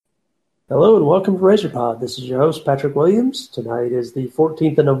Hello and welcome to RazorPod. This is your host, Patrick Williams. Tonight is the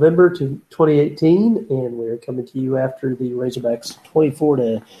 14th of November, 2018, and we're coming to you after the Razorbacks'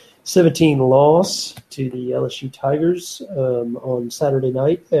 24-17 loss to the LSU Tigers on Saturday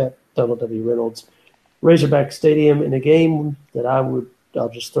night at W. Reynolds Razorback Stadium in a game that I'll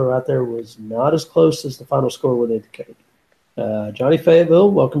just throw out there was not as close as the final score would indicate. Johnny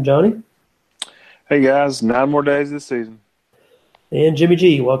Fayetteville, welcome, Johnny. Hey guys, 9 more days this season. And Jimmy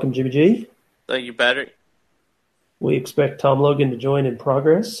G. Welcome, Jimmy G. Thank you, Patrick. We expect Tom Logan to join in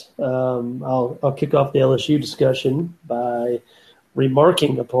progress. I'll kick off the LSU discussion by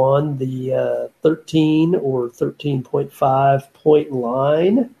remarking upon the 13 or 13.5 point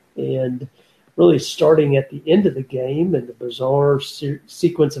line and really starting at the end of the game and the bizarre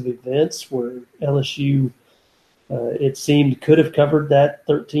sequence of events where LSU it seemed could have covered that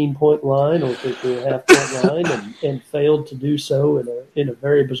 13-point line or 13.5 point line and failed to do so in a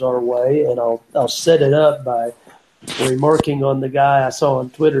very bizarre way. And I'll set it up by remarking on the guy I saw on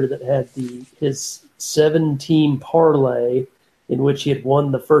Twitter that had his 7-team parlay in which he had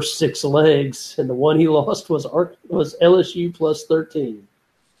won the first 6 legs, and the one he lost was LSU plus 13.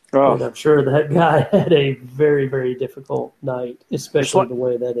 Oh. And I'm sure that guy had a very, very difficult night, especially the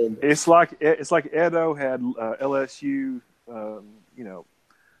way that ended. It's like Edo had LSU,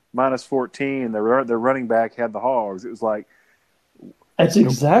 minus 14. Their running back had the Hogs. It was like that's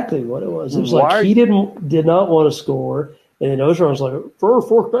exactly what it was. It was like he did not want to score, and then Ogeron was like,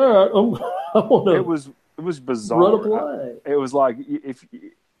 "Fork that! I want to." It was bizarre. Run a play. It was like if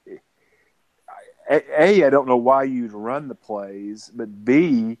I don't know why you'd run the plays, but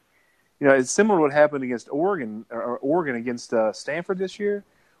B, it's similar to what happened against Oregon against Stanford this year,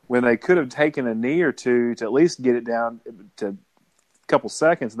 when they could have taken a knee or two to at least get it down to a couple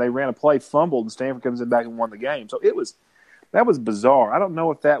seconds. And they ran a play, fumbled, and Stanford comes in back and won the game. So that was bizarre. I don't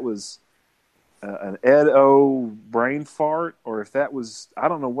know if that was an Edo brain fart or if that was – I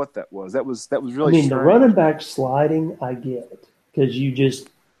don't know what that was. That was really strange. The running back sliding, I get, because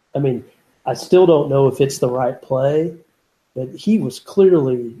I still don't know if it's the right play, but he was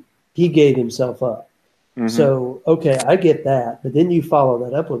clearly – he gave himself up. Mm-hmm. So, okay, I get that, but then you follow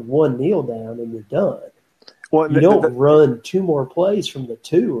that up with one kneel down and you're done. Well, you don't run 2 more plays from the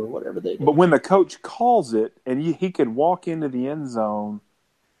 2 or whatever they do. But when the coach calls it and he could walk into the end zone,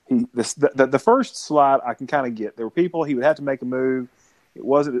 the first slide I can kind of get. There were people, he would have to make a move. It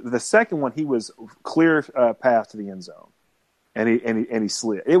wasn't the second one. He was clear path to the end zone, and he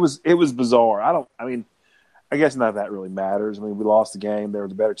slid. It was bizarre. I guess none of that really matters. We lost the game. They were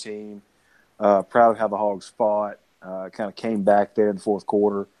the better team. Proud of how the Hogs fought. Kind of came back there in the fourth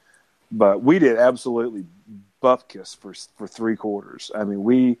quarter. But we did absolutely bupkis for 3 quarters.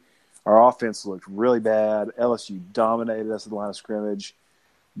 Our offense looked really bad. LSU dominated us at the line of scrimmage,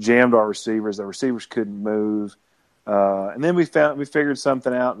 jammed our receivers. The receivers couldn't move. And then we figured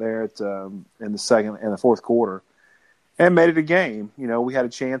something out there in the fourth quarter. And made it a game. We had a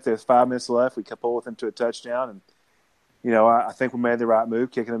chance. There was 5 minutes left. We kept pulling them to a touchdown. And, I think we made the right move,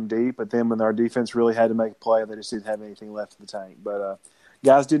 kicking them deep. But then when our defense really had to make a play, they just didn't have anything left in the tank. But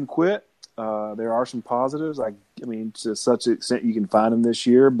guys didn't quit. There are some positives. To such an extent you can find them this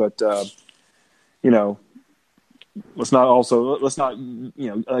year. But, let's not,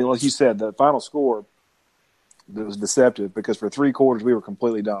 like you said, the final score was deceptive because for 3 quarters we were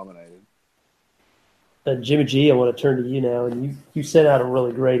completely dominated. Jimmy G, I want to turn to you now. And you sent out a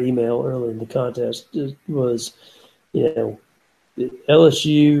really great email early in the contest. It was,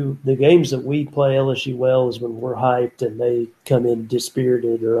 LSU, the games that we play LSU well is when we're hyped and they come in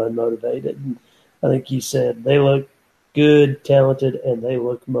dispirited or unmotivated. And I think you said they look good, talented, and they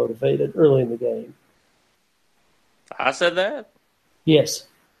look motivated early in the game. I said that? Yes.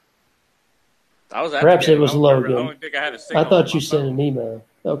 Perhaps it was Logan. I don't think I had a I thought you sent an email.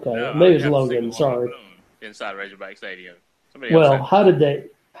 Okay, no, maybe it was Logan. Sorry. Inside Razorback Stadium. How did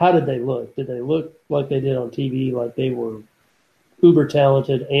they look? Did they look like they did on TV, like they were uber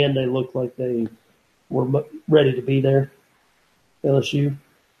talented, and they looked like they were ready to be there? LSU.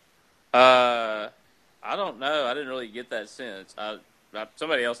 I don't know. I didn't really get that sense.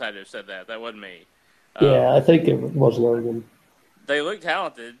 Somebody else had to have said that. That wasn't me. Yeah, I think it was Logan. They looked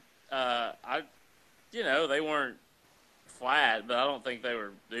talented. They weren't flat, but I don't think they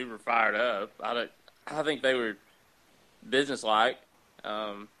were uber fired up. I think they were businesslike.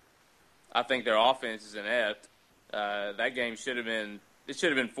 I think their offense is inept. That game should have been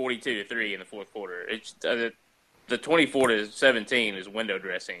 42-3 in the fourth quarter. The 24-17 is window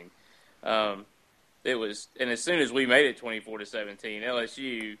dressing. It was, and as soon as we made it 24-17,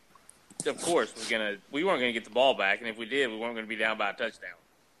 LSU, of course, we weren't gonna get the ball back, and if we did, we weren't gonna be down by a touchdown.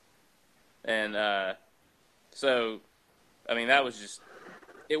 And so, I mean, that was just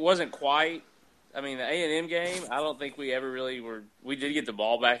 – it wasn't quite – I mean, the A&M game, I don't think we ever really were – we did get the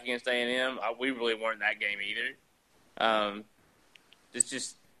ball back against A&M. We really weren't in that game either. It's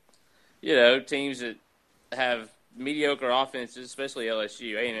just, teams that have mediocre offenses, especially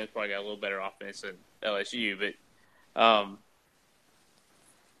LSU. A&M's probably got a little better offense than LSU, but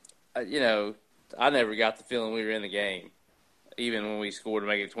I never got the feeling we were in the game, even when we scored to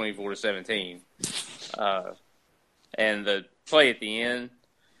make it 24-17. And the play at the end,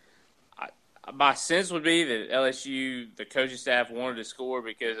 my sense would be that LSU, the coaching staff, wanted to score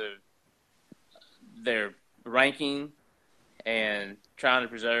because of their ranking and trying to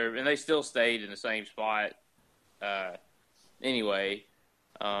preserve, and they still stayed in the same spot anyway.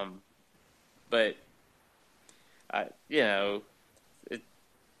 But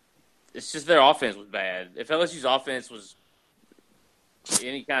it's just their offense was bad. If LSU's offense was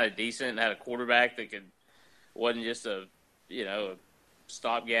any kind of decent and had a quarterback that wasn't just a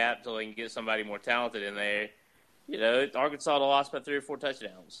stopgap until they can get somebody more talented in there, Arkansas lost by 3 or 4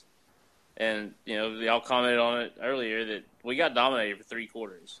 touchdowns. And, y'all commented on it earlier that we got dominated for 3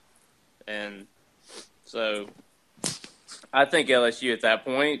 quarters. And so I think LSU at that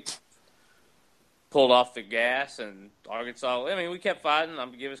point pulled off the gas, and Arkansas, I mean, we kept fighting. I'm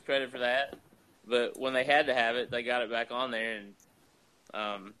going to give us credit for that. But when they had to have it, they got it back on there.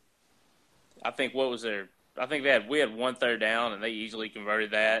 And I think we had 1 third down, and they easily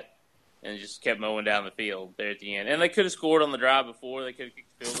converted that and just kept mowing down the field there at the end. And they could have scored on the drive before. They could have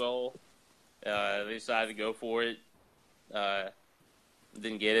kicked the field goal. They decided to go for it.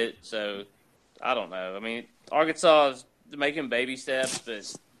 Didn't get it. So, I don't know. I mean, Arkansas is making baby steps,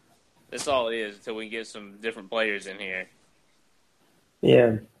 but that's all it is until we can get some different players in here.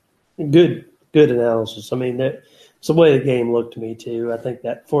 Yeah, good analysis. I mean, it's the way the game looked to me, too. I think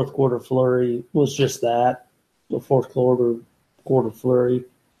that fourth quarter flurry was just that, the fourth quarter flurry.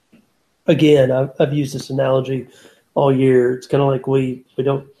 Again, I've used this analogy all year. It's kind of like we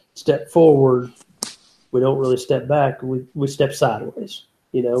don't step forward. We don't really step back. We step sideways.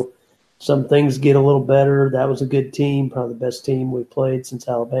 Some things get a little better. That was a good team, probably the best team we played since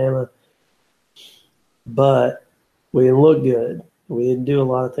Alabama. But we didn't look good. We didn't do a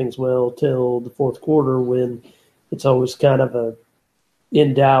lot of things well till the fourth quarter, when it's always kind of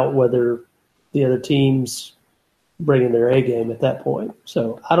in doubt whether the other team's bringing their A game at that point.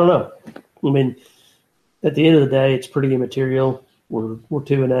 So I don't know. I mean, at the end of the day, it's pretty immaterial. We're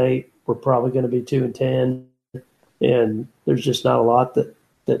 2-8. We're probably going to be 2-10, and there's just not a lot that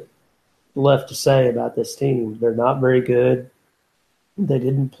left to say about this team. They're not very good. They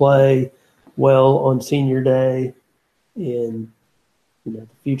didn't play well on senior day, and the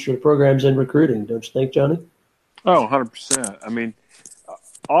future of the program's in recruiting. Don't you think, Johnny? Oh, 100%. I mean,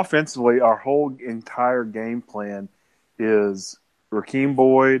 offensively, our whole entire game plan is Rakeem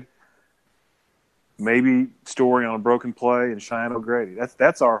Boyd, maybe Story on a broken play, and Cheyenne O'Grady.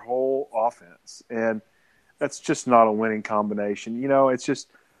 That's our whole offense, and that's just not a winning combination. It's just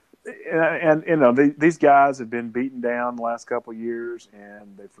and these guys have been beaten down the last couple of years,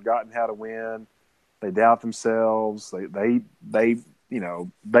 and they've forgotten how to win. They doubt themselves. They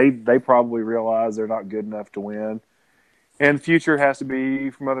probably realize they're not good enough to win, and the future has to be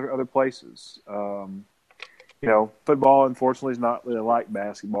from other places. Football, unfortunately, is not really like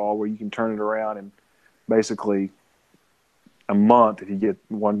basketball, where you can turn it around in basically a month if you get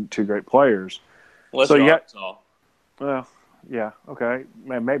 1-2 great players. Well, so Arkansas. Well, yeah, okay,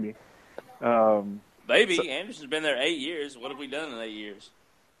 maybe. Anderson's been there 8 years. What have we done in 8 years?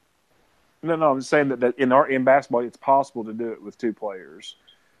 No, I'm just saying that in basketball, it's possible to do it with 2 players,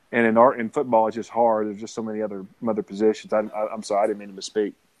 and in football, it's just hard. There's just so many other positions. I'm sorry, I didn't mean to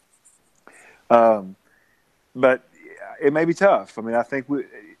misspeak. But it may be tough. I mean, I think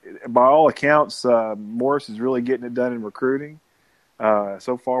by all accounts, Morris is really getting it done in recruiting.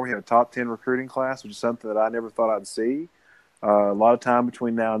 So far, we have a top 10 recruiting class, which is something that I never thought I'd see. A lot of time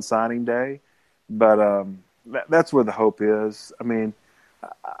between now and signing day, but that's where the hope is. I mean,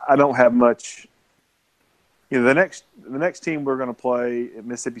 I don't have much. The next team we're going to play at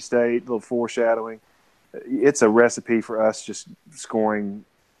Mississippi State, a little foreshadowing. It's a recipe for us just scoring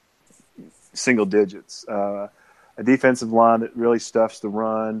single digits. A defensive line that really stuffs the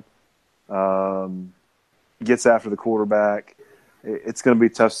run, gets after the quarterback. It's going to be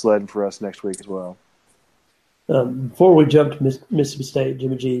tough sledding for us next week as well. Before we jump to Mississippi State,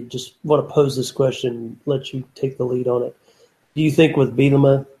 Jimmy G, just want to pose this question, let you take the lead on it. Do you think with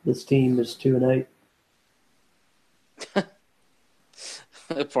Bielema, this team is 2-8?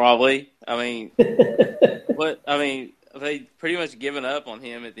 Probably. I mean, they pretty much given up on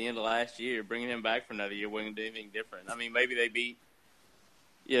him at the end of last year. Bringing him back for another year wouldn't do anything different. I mean, maybe they beat,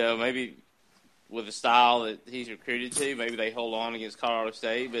 maybe with the style that he's recruited to, maybe they hold on against Colorado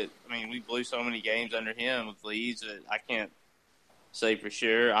State. But, I mean, we blew so many games under him with leads that I can't say for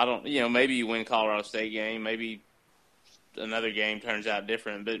sure. I don't, maybe you win Colorado State game. Maybe another game turns out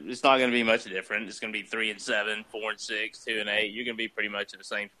different. But it's not going to be much different. It's going to be 3-7, 4-6, 2-8. You're going to be pretty much in the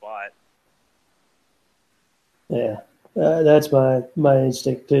same spot. Yeah. That's my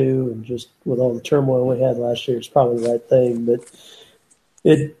instinct too, and just with all the turmoil we had last year, it's probably the right thing. But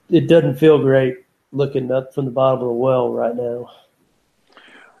it doesn't feel great looking up from the bottom of the well right now.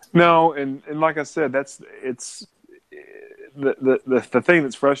 No, and like I said, it's the thing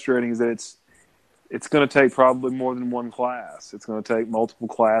that's frustrating is that it's going to take probably more than one class. It's going to take multiple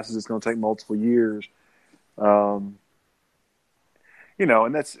classes. It's going to take multiple years. And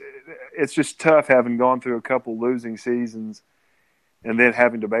it's just tough having gone through a couple losing seasons and then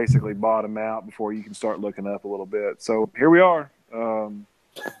having to basically bottom out before you can start looking up a little bit. So here we are.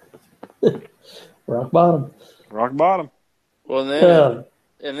 Rock bottom. Rock bottom. Well, then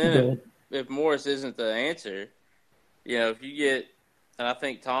if Morris isn't the answer, if you get, and I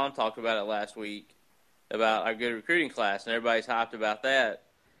think Tom talked about it last week about our good recruiting class, and everybody's hyped about that,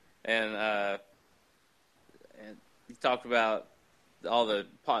 and he talked about all the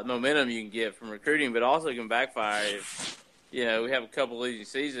momentum you can get from recruiting, but also can backfire if, we have a couple losing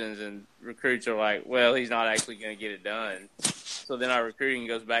seasons and recruits are like, well, he's not actually going to get it done. So then our recruiting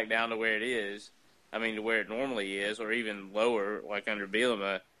goes back down to where it is. I mean, to where it normally is, or even lower, like under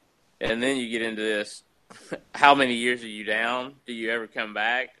Bielema. And then you get into this, how many years are you down? Do you ever come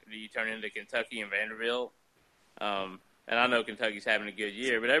back? Do you turn into Kentucky and Vanderbilt? And I know Kentucky's having a good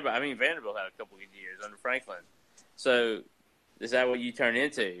year, but Vanderbilt had a couple good years under Franklin. So is that what you turn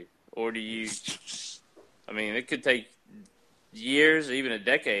into? Or do you – it could take years, even a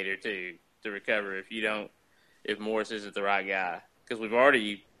decade or two to recover if Morris isn't the right guy. Because we've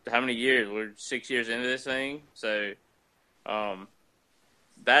already – how many years? We're 6 years into this thing. So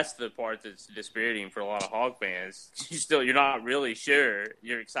that's the part that's dispiriting for a lot of Hog fans. You're not really sure.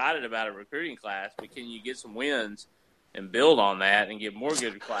 You're excited about a recruiting class, but can you get some wins and build on that and get more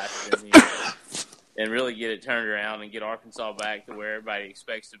good classes in here and really get it turned around and get Arkansas back to where everybody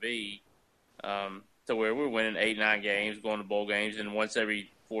expects to be, to where we're winning 8, 9 games, going to bowl games, and once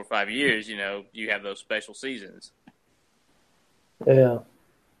every 4 or 5 years, you have those special seasons. Yeah.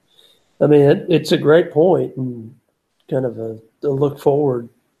 It's a great point and kind of a look forward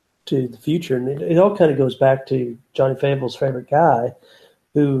to the future. And it all kind of goes back to Johnny Fable's favorite guy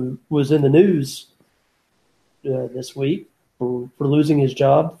who was in the news this week for losing his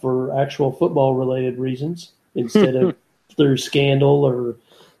job for actual football-related reasons instead of through scandal or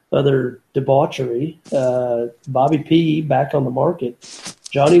other debauchery. Bobby P. back on the market.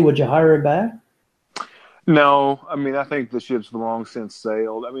 Johnny, would you hire him back? No. I think the ship's long since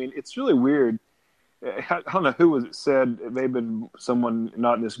sailed. It's really weird. I don't know who was it said. It may have been someone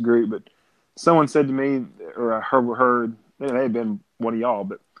not in this group, but someone said to me, or I heard it may have been one of y'all,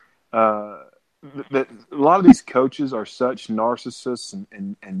 but that a lot of these coaches are such narcissists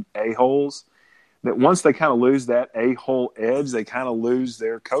and a-holes that once they kind of lose that a-hole edge, they kind of lose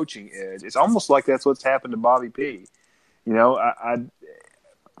their coaching edge. It's almost like that's what's happened to Bobby P.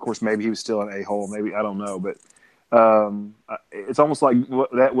 Of course, maybe he was still an a-hole. Maybe, I don't know. But it's almost like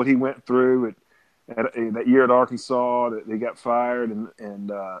what he went through that year at Arkansas, that he got fired,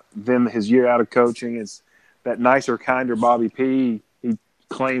 and then his year out of coaching is that nicer, kinder Bobby P. he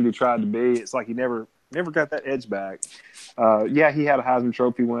claimed he tried to be. It's like he never got that edge back. Yeah, he had a Heisman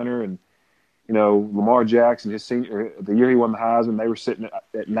Trophy winner, and Lamar Jackson, his senior, the year he won the Heisman, they were sitting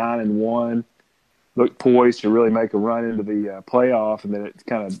at 9-1, looked poised to really make a run into the playoff, and then it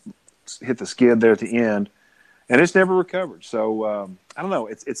kind of hit the skid there at the end, and it's never recovered. So I don't know.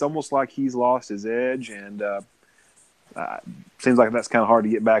 It's almost like he's lost his edge, and seems like that's kind of hard to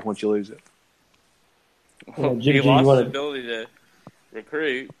get back onch you lose it. Well, he lost his ability to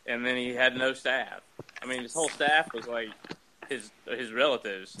recruit, and then he had no staff. His whole staff was like his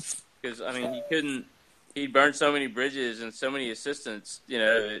relatives. Because he couldn't. He burned so many bridges and so many assistants.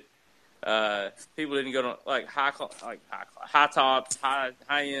 That people didn't go to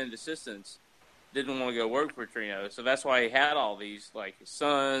high end assistants didn't want to go work for Trino. So that's why he had all these his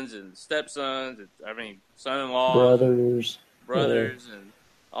sons and stepsons. Son-in-law, brothers, and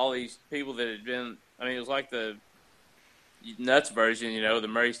all these people that had been. It was like the nuts version. The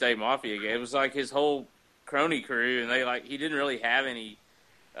Murray State Mafia game. It was like his whole crony crew, and he didn't really have any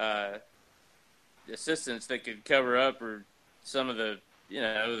assistants that could cover up or some of the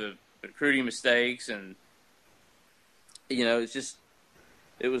the recruiting mistakes, and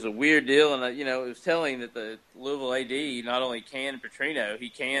it was a weird deal, and it was telling that the Louisville AD not only canned Petrino, he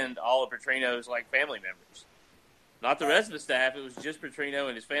canned all of Petrino's family members, not the rest of the staff. It was just Petrino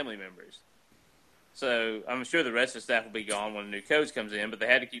and his family members. So I'm sure the rest of the staff will be gone when a new coach comes in, but they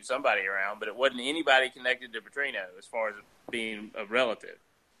had to keep somebody around. But it wasn't anybody connected to Petrino as far as being a relative.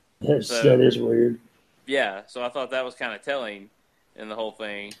 That is weird. Yeah, so I thought that was kind of telling in the whole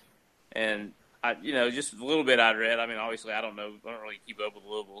thing. And just a little bit I'd read. I mean, obviously, I don't really keep up with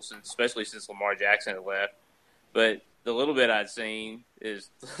Louisville, especially since Lamar Jackson had left. But the little bit I'd seen is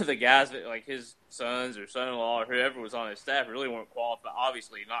the guys that, his sons or son-in-law or whoever was on his staff really weren't qualified,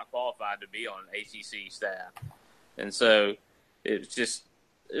 obviously not qualified to be on an ACC staff. And so there's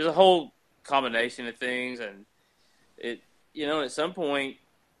a whole combination of things. And at some point,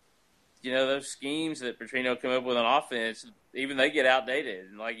 those schemes that Petrino come up with on offense, even they get outdated.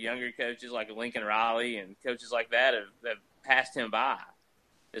 And younger coaches like Lincoln Riley and coaches like that have passed him by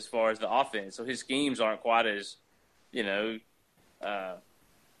as far as the offense. So his schemes aren't quite as,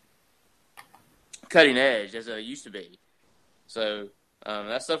 cutting edge as they used to be. So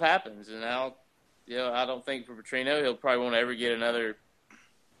that stuff happens. And now, I don't think for Petrino, he'll probably won't ever get another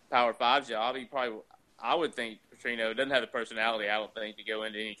Power 5 job. I would think Petrino doesn't have the personality, I don't think, to go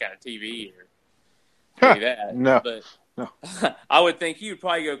into any kind of TV or any of that. No. But I would think he would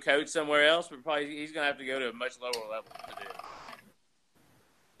probably go coach somewhere else, but probably he's going to have to go to a much lower level to do it.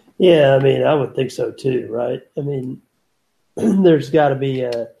 Yeah, I mean, I would think so too, right? I mean, there's got to be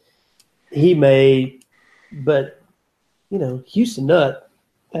but, Houston Nutt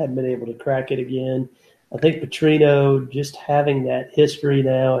hadn't been able to crack it again. I think Petrino just having that history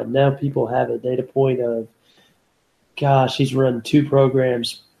now, and now people have a data point of, gosh, he's run 2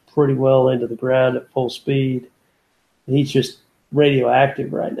 programs pretty well into the ground at full speed. He's just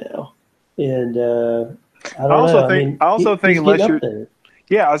radioactive right now. And I also think unless you're –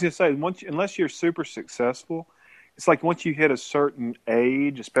 yeah, I was going to say, unless you're super successful, it's like once you hit a certain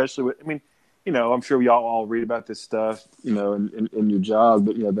age, especially with – I mean, I'm sure we all read about this stuff, in your job,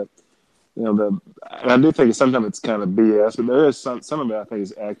 but, and I do think sometimes it's kind of BS, but there is some of it I think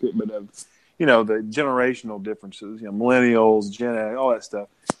is accurate, but the generational differences, millennials, Gen X, all that stuff,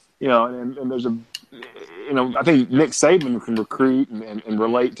 and there's I think Nick Saban can recruit and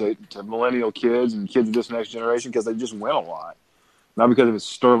relate to millennial kids and kids of this next generation because they just win a lot, not because of his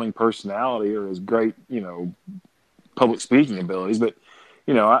sterling personality or his great, public speaking abilities, but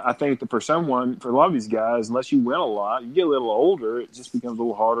I think that for a lot of these guys, unless you win a lot, you get a little older, it just becomes a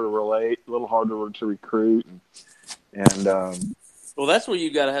little harder to relate, a little harder to recruit. And well, that's where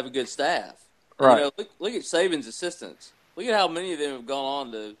you got to have a good staff. Right. Look at Saban's assistants. Look at how many of them have gone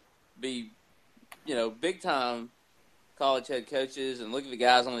on to be, big-time college head coaches, and look at the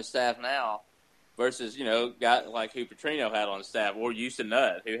guys on his staff now versus, guys like who Petrino had on his staff, or Houston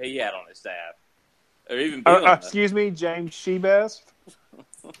Nutt, who he had on his staff. Or even excuse me, James Shebest?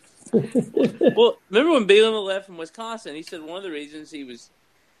 Well, remember when Bielema left from Wisconsin? He said one of the reasons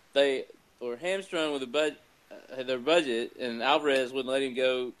they were hamstrung with their budget, and Alvarez wouldn't let him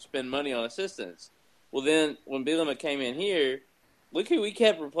go spend money on assistants. Well, then when Bielema came in here, look who we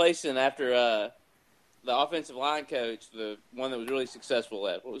kept replacing after the offensive line coach, the one that was really successful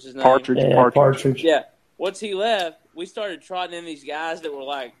left. What was his name? Partridge. Yeah. Once he left, we started trotting in these guys that were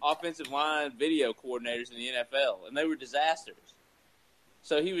like offensive line video coordinators in the NFL, and they were disasters.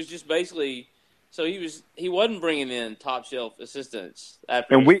 So he was just basically – he wasn't bringing in top-shelf assistants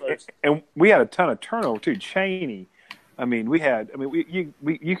after and we had a ton of turnover too. Chaney.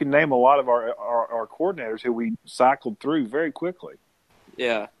 You can name a lot of our coordinators who we cycled through very quickly.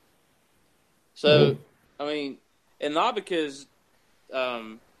 Yeah. So, and not because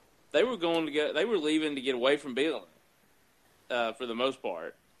they were leaving to get away from Bielema for the most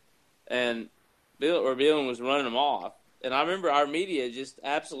part. And Bielema was running them off. And I remember our media just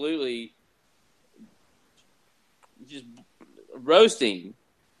absolutely just roasting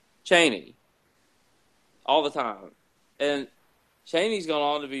Chaney all the time. And Chaney's gone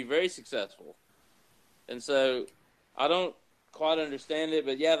on to be very successful. And so I don't quite understand it.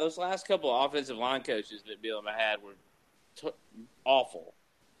 But, yeah, those last couple of offensive line coaches that Bielema had were awful.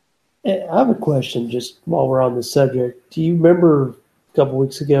 I have a question just while we're on this subject. Do you remember a couple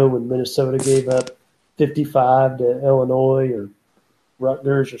weeks ago when Minnesota gave up 55 to Illinois or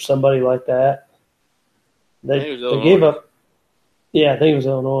Rutgers or somebody like that? They gave up. Yeah, I think it was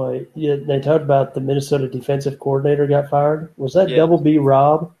Illinois. Yeah, they talked about the Minnesota defensive coordinator got fired. Was that Double B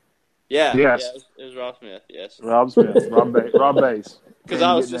Rob? Yeah. Yes. Yeah, it was Rob Smith, yes. Rob Smith. Rob Bass. Because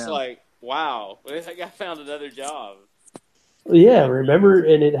I was just like, wow. That guy found another job. Yeah, remember,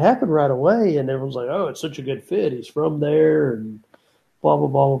 and it happened right away, and everyone's like, "Oh, it's such a good fit. He's from there," and blah blah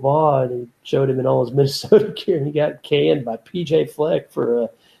blah blah blah. And he showed him in all his Minnesota gear, and he got canned by PJ Fleck for a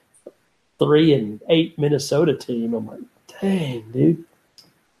 3-8 Minnesota team. I'm like, dang, dude.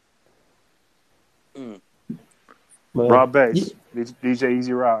 Mm. Well, Rob Bass, DJ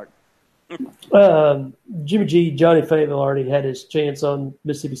Easy Rock. Jimmy G, Johnny Fayetteville already had his chance on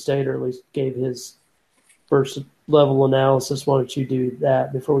Mississippi State, or at least gave his first level analysis. Why don't you do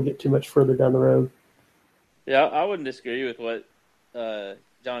that before we get too much further down the road? Yeah, I wouldn't disagree with what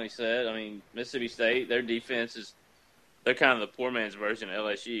Johnny said. I mean, Mississippi State, their defense is they're kind of the poor man's version of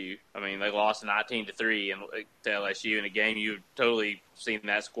LSU. I mean, they lost 19-3 to LSU in a game you've totally seen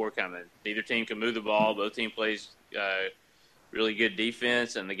that score coming. Neither team can move the ball. Both team plays really good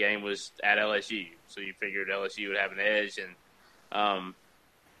defense, and the game was at LSU. So you figured LSU would have an edge, and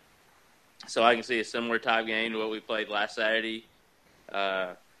so I can see a similar type game to what we played last Saturday.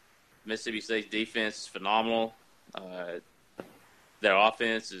 Mississippi State's defense is phenomenal. Their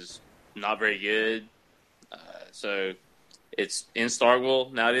offense is not very good. So it's in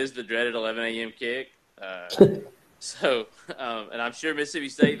Starkville. Now it is the dreaded 11 a.m. kick. And I'm sure Mississippi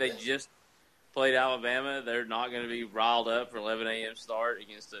State, they just played Alabama. They're not going to be riled up for 11 a.m. start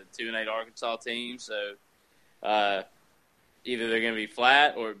against a 2-8 Arkansas team. So either they're going to be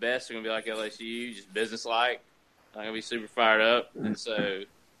flat or at best they're going to be like LSU, just business-like. Not going to be super fired up. And so,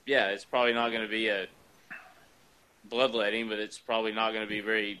 yeah, it's probably not going to be a bloodletting, but it's probably not going to be a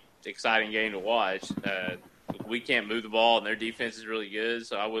very exciting game to watch. We can't move the ball, and their defense is really good,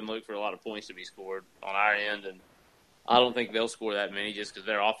 so I wouldn't look for a lot of points to be scored on our end. And I don't think they'll score that many just because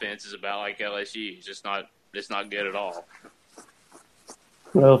their offense is about like LSU. It's not good at all.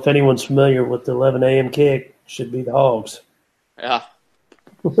 Well, if anyone's familiar with the 11 a.m. kick, it should be the Hogs. Yeah.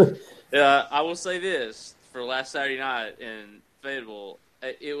 I will say this. For last Saturday night in Fayetteville,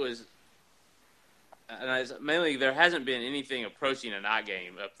 it was mainly there hasn't been anything approaching a night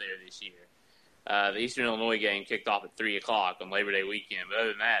game up there this year. The Eastern Illinois game kicked off at 3 o'clock on Labor Day weekend, but other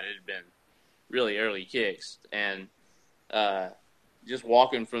than that, it had been really early kicks. And just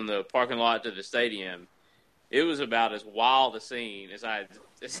walking from the parking lot to the stadium, it was about as wild a scene as I'd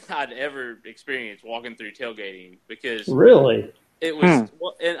ever experienced walking through tailgating because Really? it was,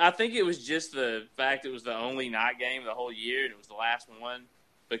 and I think it was just the fact it was the only night game the whole year, and it was the last one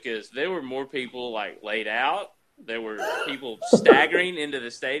because there were more people like laid out. There were people staggering into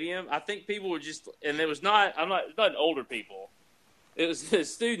the stadium. I think people were just, and it was not older people. It was the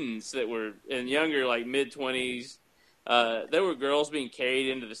students that were in younger, like mid-20s. There were girls being carried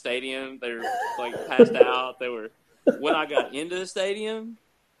into the stadium. They were like passed out. When I got into the stadium,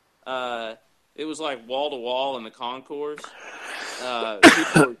 it was like wall to wall in the concourse.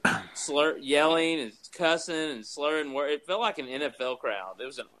 People were yelling and cussing and slurring. It felt like an NFL crowd. There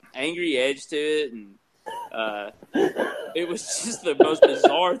was an angry edge to it, and it was just the most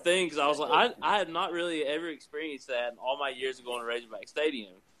bizarre thing because I was like, I had not really ever experienced that in all my years of going to Razorback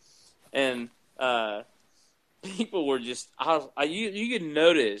Stadium, and people were just you could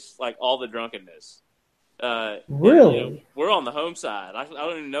notice like all the drunkenness. Really? And, we're on the home side. I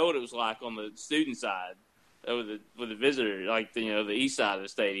don't even know what it was like on the student side with the visitor, like the east side of the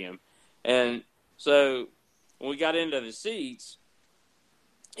stadium. And so when we got into the seats,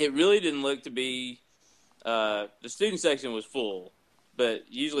 it really didn't look to be the student section was full, but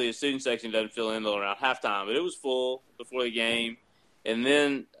usually the student section doesn't fill in until around halftime. But it was full before the game, and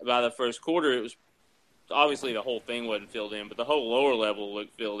then by the first quarter, it was obviously the whole thing wasn't filled in, but the whole lower level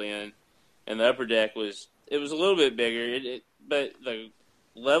looked filled in, and the upper deck was a little bit bigger. But the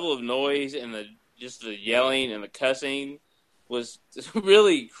level of noise and just the yelling and the cussing was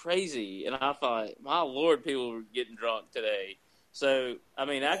really crazy. And I thought, my Lord, people were getting drunk today. So, I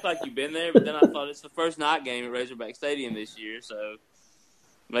mean, act like you've been there, but then I thought it's the first night game at Razorback Stadium this year, so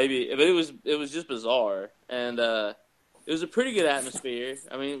maybe. But it was just bizarre. And it was a pretty good atmosphere.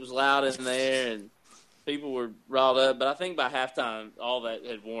 I mean, it was loud in there, and people were riled up. But I think by halftime, all that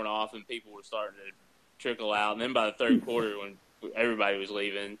had worn off, and people were starting to trickle out. And then by the third quarter, when everybody was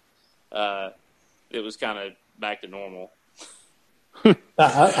leaving, it was kind of back to normal.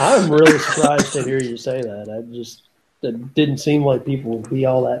 I'm really surprised to hear you say that. It didn't seem like people would be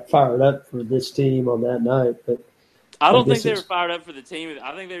all that fired up for this team on that night. But I don't think they were fired up for the team.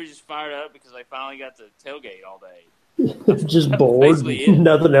 I think they were just fired up because they finally got to tailgate all day. Just bored,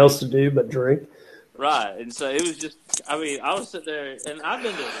 nothing else to do but drink. Right, and so it was just, I mean, I was sitting there, and I've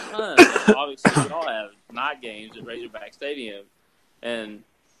been to a ton. Obviously, we all have night games at Razorback Stadium, and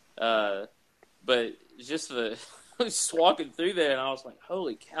but just just walking through there, and I was like,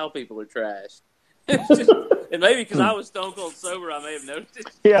 holy cow, people are trash. And maybe because I was stone cold sober, I may have noticed it.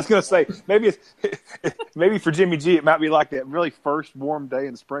 Yeah, I was gonna say maybe for Jimmy G it might be like that really first warm day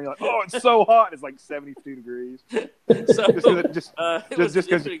in spring. Like, oh, it's so hot. It's like 72 degrees. So it was a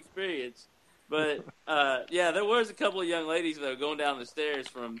different experience. But yeah, there was a couple of young ladies though going down the stairs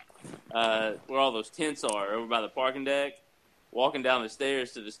from where all those tents are over by the parking deck, walking down the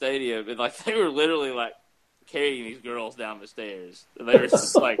stairs to the stadium, and like they were literally like carrying these girls down the stairs. They were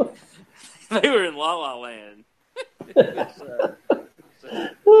just like they were in La La Land.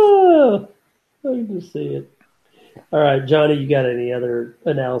 Oh, I can just see it. All right, Johnny, you got any other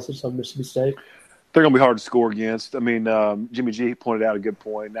analysis on Mississippi State? They're going to be hard to score against. I mean, Jimmy G pointed out a good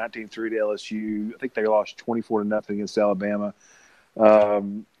point. 19-3 to LSU. I think they lost 24-0 against Alabama.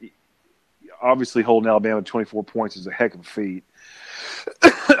 Obviously, holding Alabama to 24 points is a heck of a feat.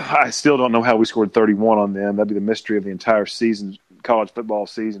 I still don't know how we scored 31 on them. That'd be the mystery of the entire season, college football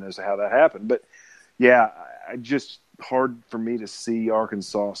season, as to how that happened. But, yeah, just hard for me to see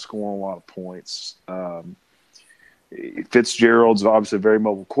Arkansas scoring a lot of points. Fitzgerald's obviously a very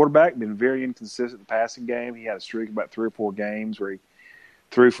mobile quarterback, been very inconsistent in the passing game. He had a streak of about 3 or 4 games where he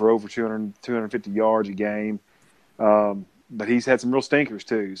threw for over 250 yards a game. But he's had some real stinkers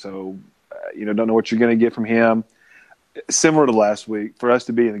too. So, don't know what you're going to get from him. Similar to last week, for us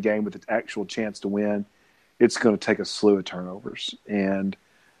to be in the game with an actual chance to win, it's going to take a slew of turnovers. And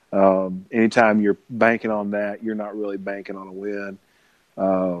anytime you're banking on that, you're not really banking on a win.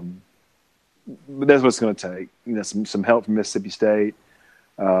 But that's what it's going to take. Some help from Mississippi State.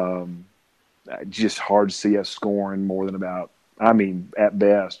 Just hard to see us scoring more than at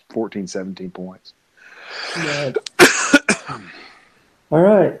best, 14, 17 points. Yeah. All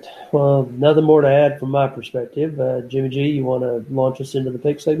right. Well, nothing more to add from my perspective. Jimmy G, you want to launch us into the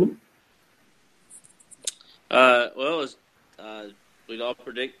pick segment? Well, as we'd all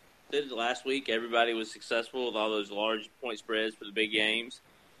predicted last week, everybody was successful with all those large point spreads for the big games.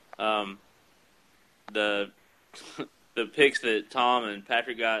 The picks that Tom and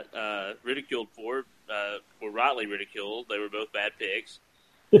Patrick got ridiculed for were rightly ridiculed. They were both bad picks.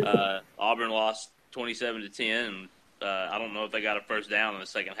 Auburn lost 27-10, and I don't know if they got a first down in the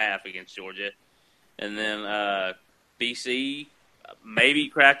second half against Georgia. And then BC maybe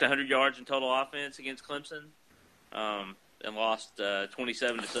cracked 100 yards in total offense against Clemson and lost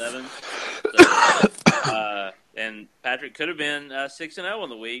 27-7. So, and Patrick could have been 6-0 on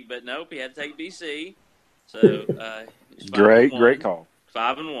the week, but nope, he had to take BC. So great call.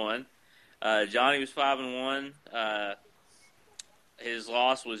 5-1. Johnny was 5-1. His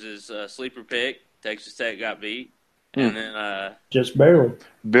loss was his sleeper pick. Texas Tech got beat, and then just barely.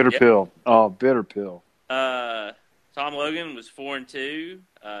 Bitter pill. Oh, bitter pill. Tom Logan was 4-2.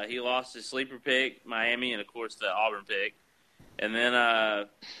 He lost his sleeper pick, Miami, and of course the Auburn pick. And then I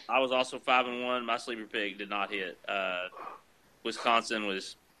was also 5-1. My sleeper pick did not hit. Wisconsin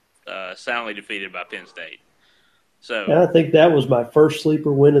was soundly defeated by Penn State. So I think that was my first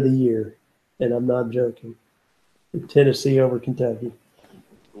sleeper win of the year, and I'm not joking. Tennessee over Kentucky.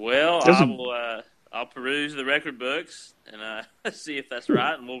 Well, I'll peruse the record books and see if that's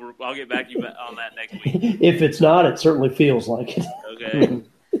right, and I'll get back to you on that next week. If it's not, it certainly feels like it. Okay.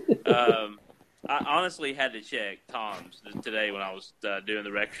 I honestly had to check Tom's today when I was doing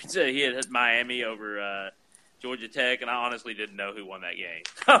the records. He had Miami over Georgia Tech, and I honestly didn't know who won that game.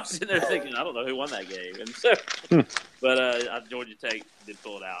 I was sitting there thinking, I don't know who won that game. And so, but Georgia Tech did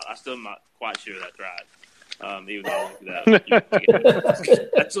pull it out. I'm still not quite sure that's right. Even though I looked it up.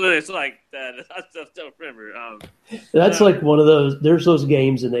 That's what it's like that. I still don't remember. That's like one of those. There's those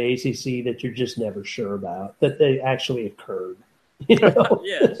games in the ACC that you're just never sure about that they actually occurred.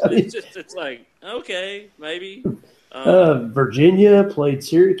 Yes, it's like okay, maybe. Virginia played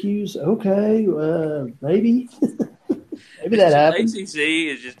Syracuse. Okay, maybe. Maybe that happened. ACC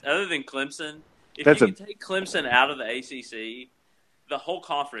is just other than Clemson. If you could take Clemson out of the ACC, the whole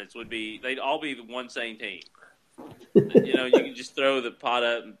conference they'd all be the one same team. You can just throw the pot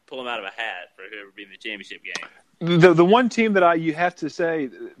up and pull them out of a hat for whoever be in the championship game. The one team that you have to say,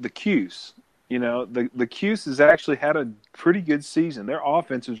 the Cuse. The Cuse has actually had a pretty good season. Their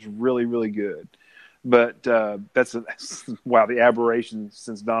offense is really, really good. But that's the aberration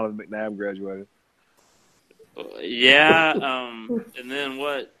since Donovan McNabb graduated. Yeah, and then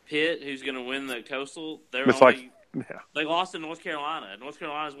what? Pitt, who's going to win the Coastal? They lost to North Carolina. North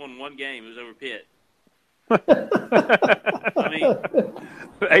Carolina's won one game. It was over Pitt. I mean,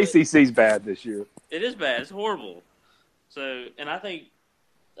 the ACC's bad this year. It is bad. It's horrible. So, and I think,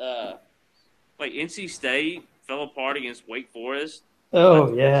 NC State fell apart against Wake Forest.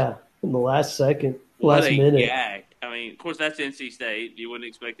 Oh yeah, in the last second, last minute. Gag. I mean, of course, that's NC State. You wouldn't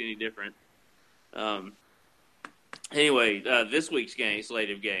expect any different. Um, anyway, this week's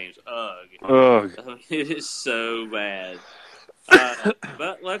slate of games, ugh. Ugh. It is so bad.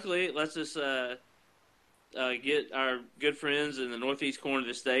 But luckily, let's just get our good friends in the northeast corner of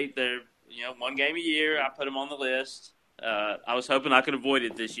the state. They're one game a year. I put them on the list. I was hoping I could avoid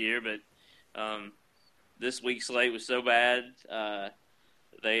it this year, but this week's slate was so bad.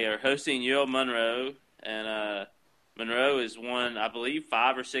 They are hosting UL Monroe, and Monroe has won, I believe,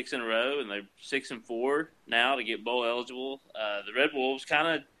 5 or 6 in a row, and they're 6-4 now to get bowl eligible. The Red Wolves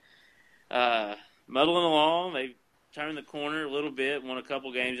kind of muddling along. They turned the corner a little bit, won a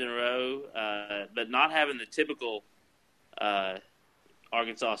couple games in a row, but not having the typical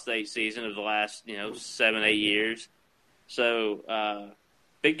Arkansas State season of the last 7-8 years. So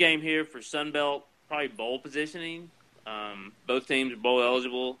big game here for Sun Belt, probably bowl positioning. Both teams are bowl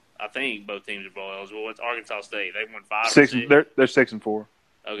eligible. I think both teams are bowl eligible. It's Arkansas State. They've won 5 or 6. They're 6-4.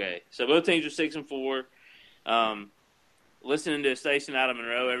 Okay, so both teams are 6-4. Listening to a station out of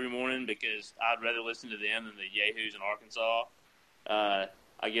Monroe every morning because I'd rather listen to them than the Yahoos in Arkansas.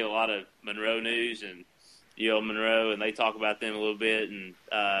 I get a lot of Monroe news and UL Monroe, and they talk about them a little bit. And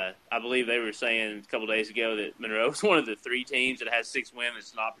I believe they were saying a couple days ago that Monroe is one of the 3 teams that has 6 wins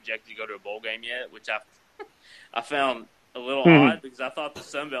that's not projected to go to a bowl game yet, which I found a little odd because I thought the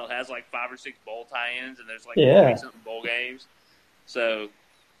Sun Belt has like 5 or 6 bowl tie-ins and there's like 20-something bowl games. So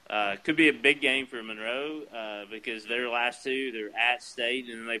could be a big game for Monroe because their last 2, they're at State,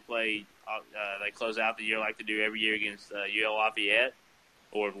 and then they play. They close out the year like they do every year against UL Lafayette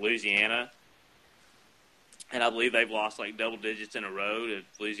or Louisiana. And I believe they've lost like double digits in a row to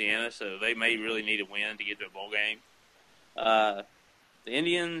Louisiana, so they may really need a win to get to a bowl game. The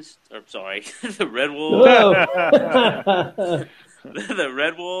the Red Wolves. The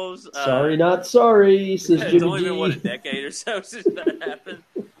Red Wolves. Sorry, not sorry, says It's Jimmy only been, G. a decade or so since that happened.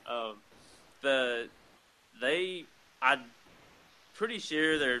 I'm pretty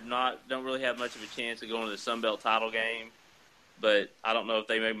sure don't really have much of a chance of going to the Sun Belt title game, but I don't know if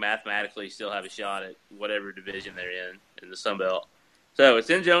they may mathematically still have a shot at whatever division they're in the Sun Belt. So it's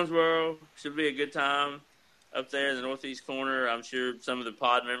in Jonesboro. Should be a good time up there in the northeast corner. I'm sure some of the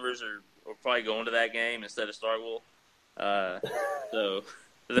pod members are probably going to that game instead of Starkville. So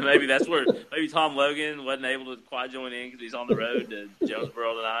then maybe that's where Tom Logan wasn't able to quite join in because he's on the road to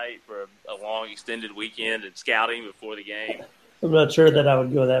Jonesboro tonight for a long extended weekend and scouting before the game. I'm not sure that I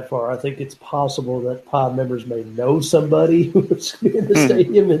would go that far. I think it's possible that pod members may know somebody who's in the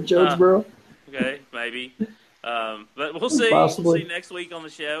stadium in Jonesboro. Okay, maybe. But we'll see. Possibly. We'll see next week on the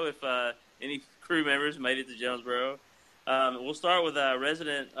show if any crew members made it to Jonesboro. We'll start with our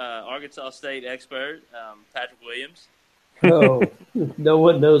resident Arkansas State expert, Patrick Williams. Oh, no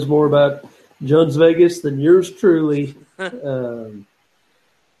one knows more about Jones Vegas than yours truly.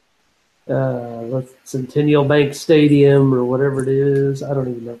 Centennial Bank Stadium or whatever it is. I don't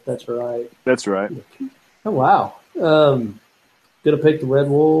even know if that's right. That's right. Oh, wow. Going to pick the Red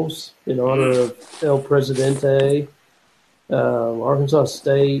Wolves in honor of El Presidente. Arkansas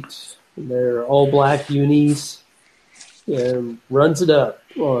State, their all-black unis, and runs it up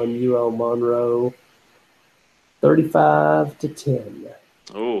on UL Monroe, 35-10.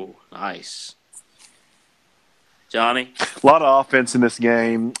 Oh, nice. Johnny? A lot of offense in this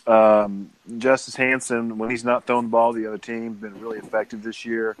game. Justice Hansen, when he's not throwing the ball, the other team's been really effective this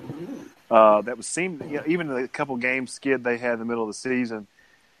year. Even the couple games skid they had in the middle of the season,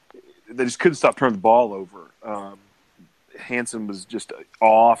 they just couldn't stop turning the ball over. Hansen was just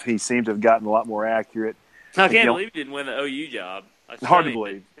off. He seemed to have gotten a lot more accurate. I can't believe he didn't win the OU job. Hard to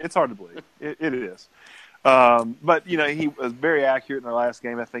believe. It's hard to believe. It is. But, he was very accurate in the last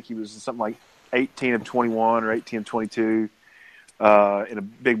game. I think he was something like 18 of 21 or 18 of 22 in a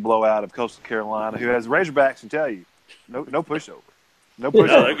big blowout of Coastal Carolina, who has Razorbacks to tell you, no pushover. No pushover.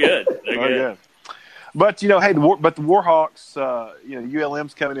 No, they're good. They're good. But, the Warhawks,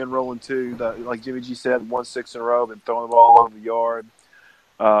 ULM's coming in rolling too. Like Jimmy G said, 1-6 in a row, been throwing the ball all over the yard.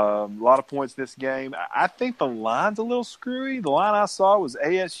 A lot of points this game. I think the line's a little screwy. The line I saw was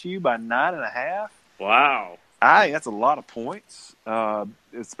ASU by 9.5. Wow. I think that's a lot of points,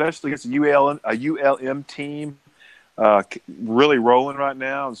 especially against a ULM team really rolling right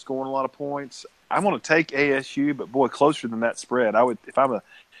now and scoring a lot of points. I'm going to take ASU, but boy, closer than that spread. I would,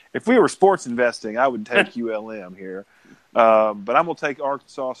 if we were sports investing, I would take ULM here. But I'm going to take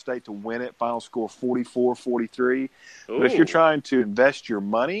Arkansas State to win it. Final score 44-43. But if you're trying to invest your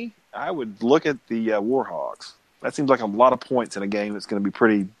money, I would look at the Warhawks. That seems like a lot of points in a game that's going to be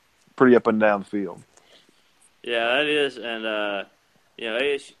pretty up and down the field. Yeah, that is, and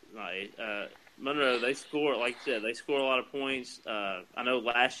ASU. Monroe, they score, like you said, they score a lot of points. I know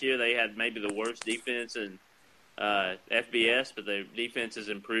last year they had maybe the worst defense in FBS, but their defense has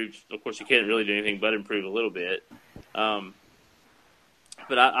improved. Of course, you can't really do anything but improve a little bit.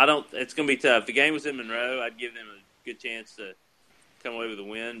 But I don't. It's going to be tough. If the game was in Monroe, I'd give them a good chance to come away with a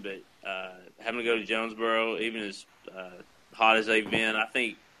win. But having to go to Jonesboro, even as hot as they've been, I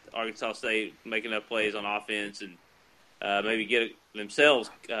think Arkansas State making enough plays on offense and maybe get themselves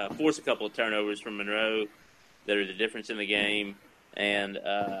force a couple of turnovers from Monroe that are the difference in the game. And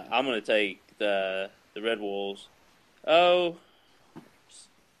I'm going to take the Red Wolves.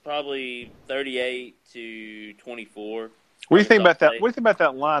 Probably 38-24. What do you think about that? What do you think about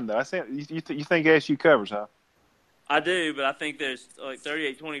that line, though? I say you think ASU covers, huh? I do, but I think there's like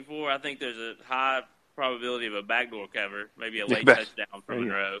 38-24. I think there's a high probability of a backdoor cover, maybe a late touchdown from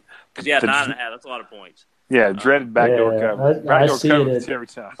Monroe. Because 9.5. That's a lot of points. Yeah, dreaded backdoor cover. Backdoor cover every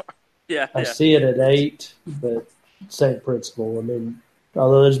time. I see it at 8, but same principle. I mean,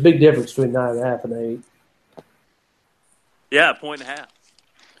 although there's a big difference between 9.5 and 8. Yeah, a point and a half.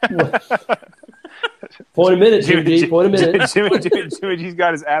 Point a minute, Jimmy. Point a minute. Jimmy G's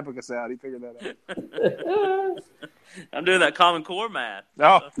got his abacus out. He figured that out. I'm doing that Common Core math.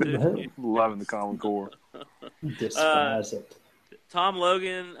 Oh, loving the Common Core. Despise it. Tom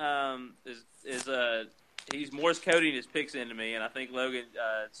Logan is he's Morse coding his picks into me, and I think Logan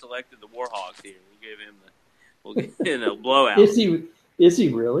selected the Warhawks here. We'll give him a blowout. Is he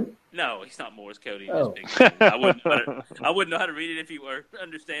really? No, he's not Morse coding his picks. I wouldn't know how to read it if he were,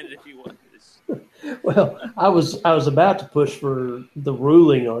 understand it if he was. Well, I was about to push for the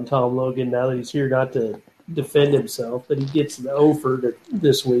ruling on Tom Logan now that he's here, not to defend himself, that he gets an over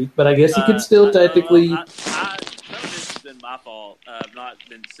this week. But I guess he could still technically. Some of this has been my fault. I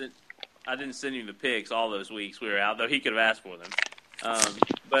didn't send him the picks all those weeks we were out, though he could have asked for them.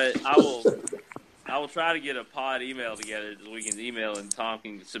 But I will try to get a pod email together so we can email and Tom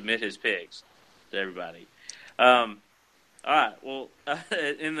can submit his picks to everybody. All right. Well,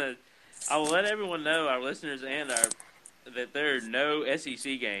 I will let everyone know, our listeners that there are no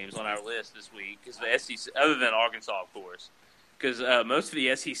SEC games on our list this week because the SEC, other than Arkansas, of course, because most of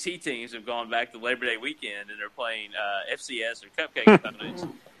the SEC teams have gone back to Labor Day weekend and they're playing FCS or Cupcake opponents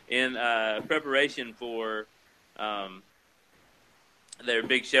in preparation for their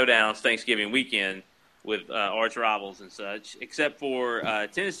big showdowns Thanksgiving weekend with arch rivals and such. Except for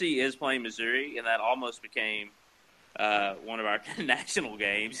Tennessee is playing Missouri, and that almost became one of our national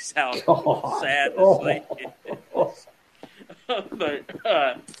games. How sad the slate is. But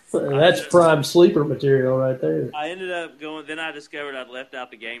that's prime sleeper material right there. I ended up going. Then I discovered I'd left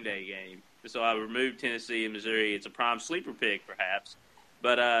out the game day game, so I removed Tennessee and Missouri. It's a prime sleeper pick, perhaps.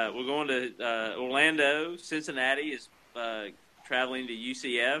 But we're going to Orlando. Cincinnati is traveling to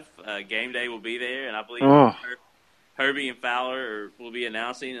UCF. Game day will be there, and I believe Herbie and Fowler will be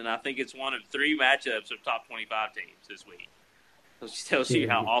announcing. And I think it's one of 3 matchups of top 25 teams this week. Which tells you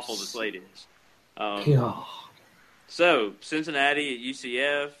how awful the slate is. So, Cincinnati at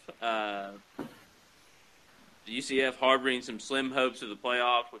UCF. UCF harboring some slim hopes of the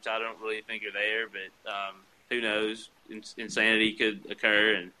playoffs, which I don't really think are there, but who knows? Insanity could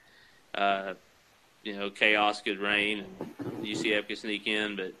occur, and chaos could reign, and UCF could sneak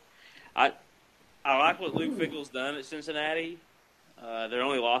in. But I like what Luke Fickell's done at Cincinnati. Their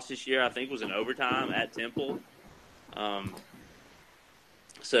only loss this year, I think, was in overtime at Temple.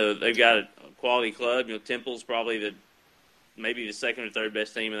 So they've got a quality club. Temple's probably maybe the second or third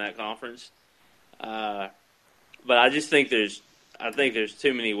best team in that conference. But I just think there's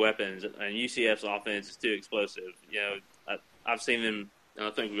too many weapons, and UCF's offense is too explosive. I've seen them, and I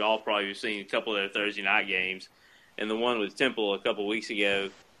think we all probably have seen a couple of their Thursday night games, and the one with Temple a couple of weeks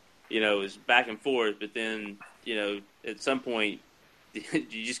ago, was back and forth. But then, at some point,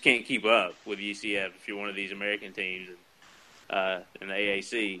 you just can't keep up with UCF if you're one of these American teams in the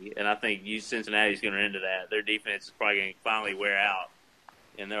AAC. And I think Cincinnati's going to run into that. Their defense is probably going to finally wear out,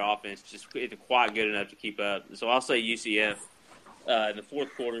 and their offense just isn't quite good enough to keep up. So I'll say UCF in the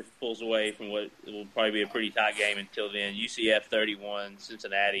fourth quarter pulls away from what will probably be a pretty tight game until then. UCF 31,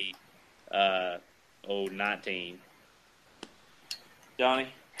 Cincinnati 19. Johnny?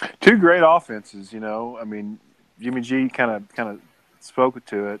 2 great offenses, I mean, Jimmy G kind of spoke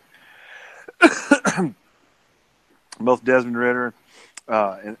to it. Both Desmond Ritter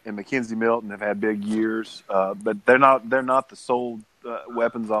and Mackenzie Milton have had big years, but they're not the sole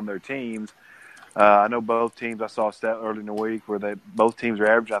weapons on their teams. I know both teams. I saw a stat early in the week where both teams are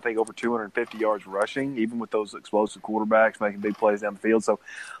averaging, I think, over 250 yards rushing, even with those explosive quarterbacks making big plays down the field. So,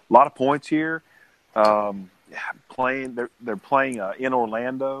 a lot of points here. They're playing in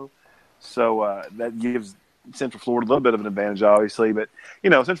Orlando. So that gives Central Florida a little bit of an advantage, obviously. But,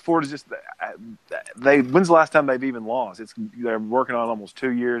 Central Florida's just when's the last time they've even lost? They're working on almost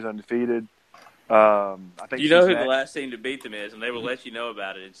 2 years undefeated. I think You know who the last team to beat them is, and they will let you know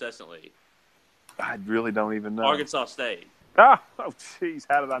about it incessantly. I really don't even know. Arkansas State. Oh, jeez,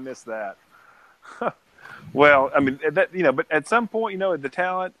 how did I miss that? Well, I mean, but at some point, the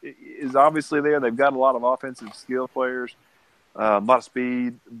talent is obviously there. They've got a lot of offensive skill players, a lot of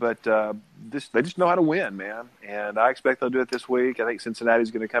speed, but they just know how to win, man. And I expect they'll do it this week. I think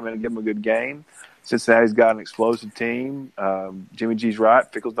Cincinnati's going to come in and give them a good game. Cincinnati's got an explosive team. Jimmy G's right.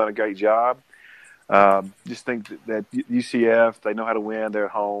 Fickle's done a great job. Just think that UCF, they know how to win. They're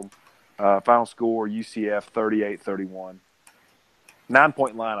at home. Final score, UCF 38-31.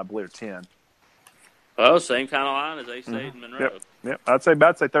 9-point line, I believe, 10. Oh, same kind of line as A-State and Monroe. Yep. I'd say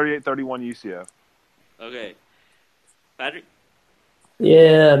 38-31 UCF. Okay. Patrick?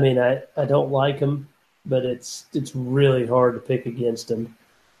 Yeah, I mean, I don't like them, but it's really hard to pick against them.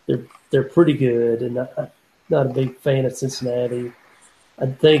 They're pretty good, and not a big fan of Cincinnati. I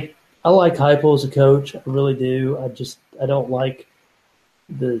like Heupel as a coach. I really do. I don't like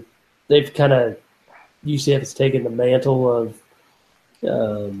they've kind of UCF has taken the mantle of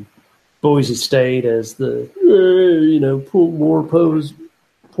Boise State as the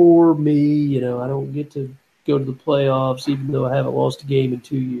poor me. I don't get to go to the playoffs even though I haven't lost a game in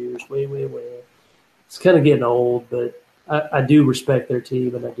 2 years. Wait. It's kind of getting old, but I do respect their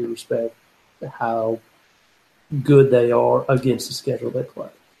team and I do respect how good they are against the schedule they play.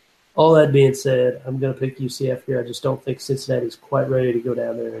 All that being said, I'm going to pick UCF here. I just don't think Cincinnati's quite ready to go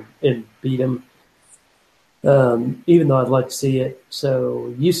down there and beat them, even though I'd like to see it.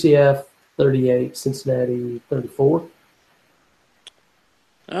 So UCF 38, Cincinnati 34. All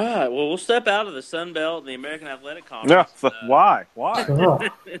right. Well, we'll step out of the Sun Belt and the American Athletic Conference. Yeah, why?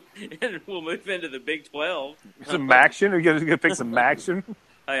 And we'll move into the Big 12. Some action? Are you going to pick some action?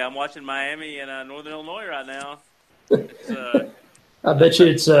 Hey, I'm watching Miami and Northern Illinois right now. I bet you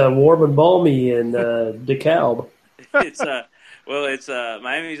it's warm and balmy in DeKalb. It's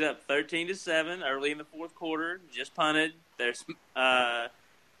Miami's up 13-7 early in the fourth quarter. Just punted. There's a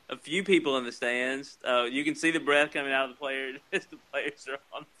few people in the stands. You can see the breath coming out of the players as the players are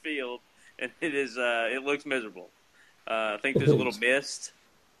on the field, and it looks miserable. I think there's a little mist.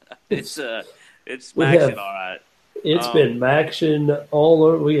 It's Maction all right. It's been Maction all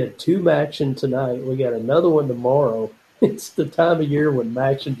over. We had 2 Maction tonight. We got another one tomorrow. It's the time of year when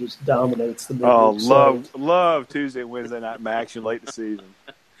Maction just dominates the midweek. Love Tuesday and Wednesday night Maction late in the season.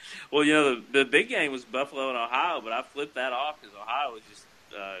 Well, the big game was Buffalo and Ohio, but I flipped that off because Ohio was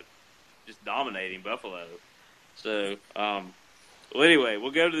just dominating Buffalo. So, anyway, we'll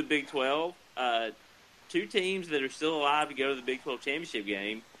go to the Big 12. 2 teams that are still alive to go to the Big 12 championship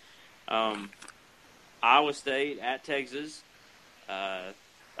game. Iowa State at Texas.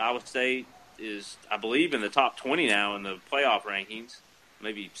 Iowa State is, I believe, in the top 20 now in the playoff rankings,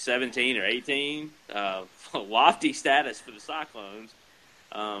 maybe 17 or 18. Lofty status for the Cyclones.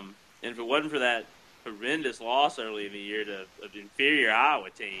 And if it wasn't for that horrendous loss early in the year to an inferior Iowa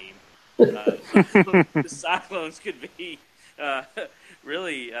team, the Cyclones could be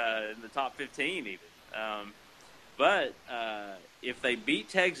really in the top 15 even. But if they beat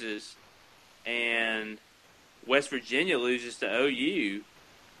Texas and West Virginia loses to OU,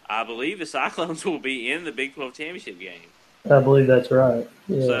 I believe the Cyclones will be in the Big 12 championship game. I believe that's right.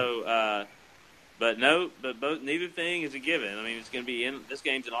 Yeah. So, neither thing is a given. I mean, it's going to be this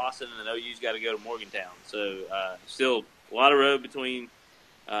game's in Austin, and OU's got to go to Morgantown. So, still a lot of road between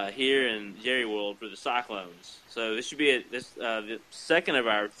here and Jerry World for the Cyclones. So, this should be the second of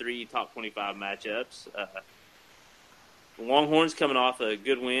our 3 top 25 matchups. The Longhorns coming off a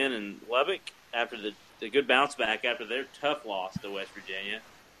good win in Lubbock after the good bounce back after their tough loss to West Virginia.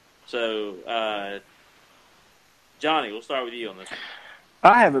 So, Johnny, we'll start with you on this one.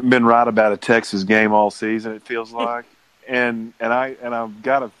 I haven't been right about a Texas game all season, it feels like. and I've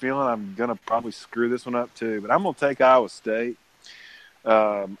got a feeling I'm going to probably screw this one up too. But I'm going to take Iowa State.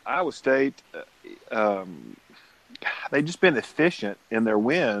 Iowa State, they've just been efficient in their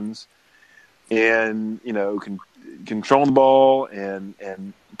wins and, controlling the ball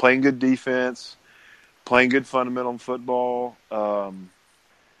and playing good defense, playing good fundamental football. What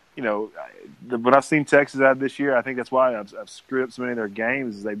I've seen Texas out this year, I think that's why I've screwed up so many of their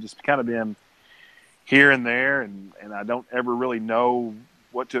games. Is they've just kind of been here and there, and I don't ever really know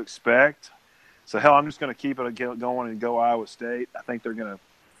what to expect. So, I'm just going to keep it going and go Iowa State. I think they're going to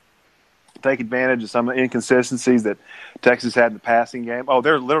take advantage of some of the inconsistencies that Texas had in the passing game. Oh,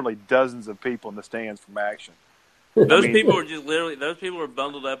 there are literally dozens of people in the stands from action. Those people were just literally. Those people were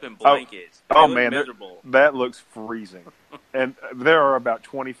bundled up in Oh, blankets. They oh looked man, miserable. that looks freezing. And there are about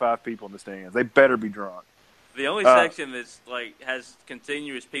 25 people in the stands. They better be drunk. The only section that's has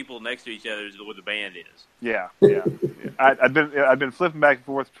continuous people next to each other is where the band is. Yeah. I've been flipping back and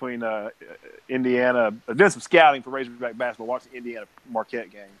forth between Indiana. I've done some scouting for Razorback basketball. Watching the Indiana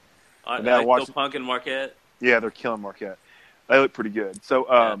Marquette game. Are they still punking Marquette? Yeah, they're killing Marquette. They look pretty good. So,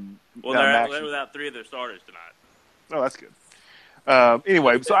 well, they're without 3 of their starters tonight. Oh, that's good.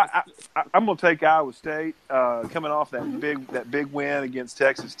 Anyway, so I'm going to take Iowa State coming off that big win against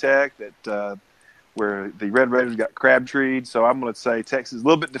Texas Tech where the Red Raiders got Crabtreed. So I'm going to say Texas is a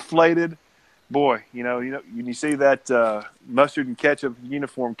little bit deflated. Boy, you see that mustard and ketchup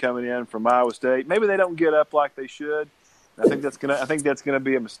uniform coming in from Iowa State. Maybe they don't get up like they should. I think that's gonna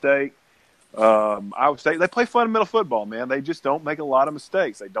be a mistake. Iowa State, they play fundamental football, man. They just don't make a lot of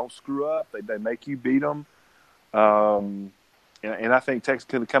mistakes. They don't screw up. They make you beat them. And I think Texas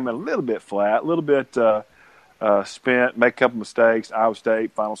could come in a little bit flat, a little bit spent, make a couple mistakes. Iowa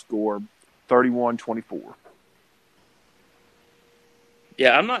State, final score, 31-24.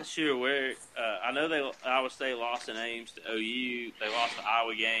 Yeah, I'm not sure where. I know Iowa State lost in Ames to OU. They lost the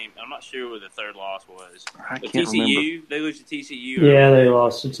Iowa game. I'm not sure where the third loss was. I can't remember. They lose to TCU. Yeah, they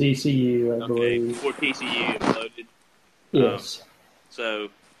lost to TCU, I believe. Before TCU imploded. Yes.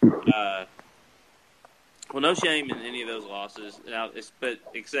 No shame in any of those losses. Now,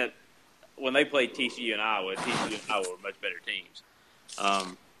 except when they played TCU and Iowa were much better teams.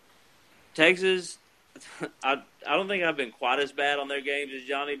 Texas, I don't think I've been quite as bad on their games as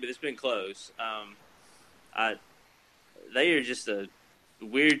Johnny, but it's been close. They are just a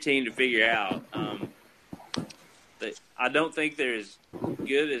weird team to figure out. I don't think they're as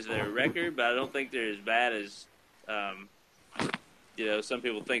good as their record, but I don't think they're as bad as some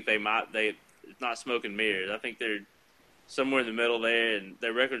people think they might. It's not smoke and mirrors. I think they're somewhere in the middle there, and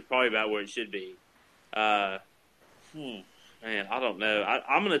their record's probably about where it should be. Man, I don't know.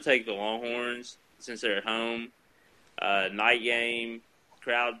 I'm going to take the Longhorns since they're at home. Night game,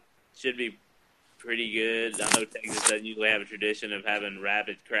 crowd should be pretty good. I know Texas doesn't usually have a tradition of having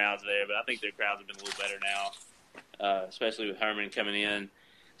rabid crowds there, but I think their crowds have been a little better now, especially with Herman coming in.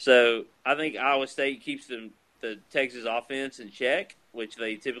 So I think Iowa State keeps the Texas offense in check, which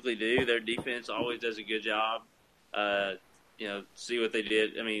they typically do. Their defense always does a good job. See what they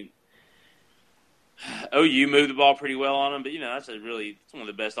did. I mean, OU moved the ball pretty well on them, but it's one of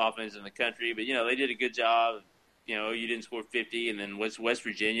the best offenses in the country. But they did a good job. OU didn't score 50, and then West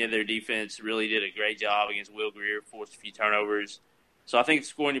Virginia, their defense really did a great job against Will Greer, forced a few turnovers. So I think the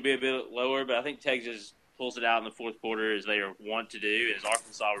scoring will be a bit lower, but I think Texas pulls it out in the fourth quarter as they are wont to do, as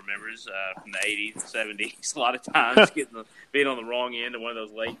Arkansas remembers from the 80s and 70s. A lot of times being on the wrong end of one of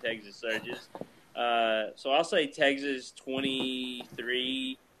those late Texas surges. So I'll say Texas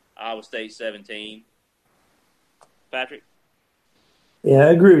 23, Iowa State 17. Patrick? Yeah,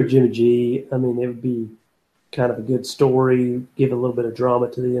 I agree with Jimmy G. I mean, it would be kind of a good story, give a little bit of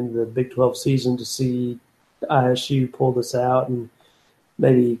drama to the end of the Big 12 season to see ISU pull this out and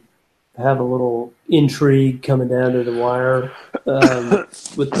maybe have a little intrigue coming down to the wire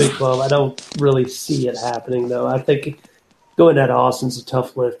with Big 12. I don't really see it happening, though. I think going out of Austin's a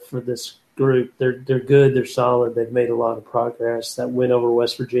tough lift for this group. They're good. They're solid. They've made a lot of progress. That win over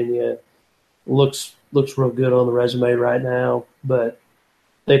West Virginia looks real good on the resume right now, but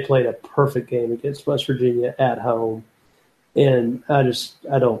they played a perfect game against West Virginia at home. And I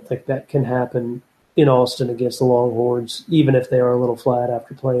don't think that can happen in Austin against the Longhorns, even if they are a little flat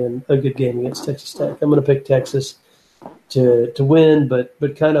after playing a good game against Texas Tech. I'm going to pick Texas to win, but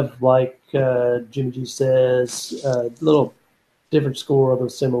kind of like Jimmy G says, a little different score, although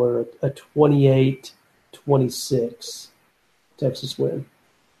similar, a 28-26 Texas win.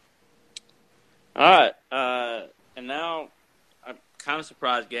 All right. And now I'm kind of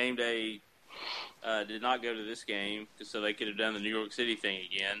surprised Game Day did not go to this game so they could have done the New York City thing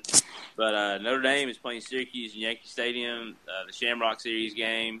again. But Notre Dame is playing Syracuse in Yankee Stadium, the Shamrock Series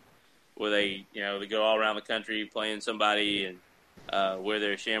game, where they go all around the country playing somebody and wear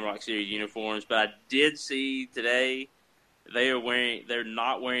their Shamrock Series uniforms. But I did see today they're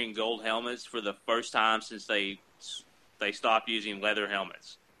not wearing gold helmets for the first time since they stopped using leather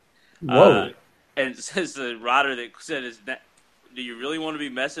helmets. Whoa. And it says the writer that said, do you really want to be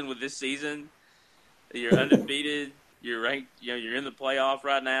messing with this season? You're undefeated. You're ranked. You're in the playoff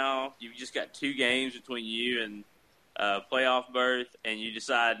right now. You've just got 2 games between you and playoff berth, and you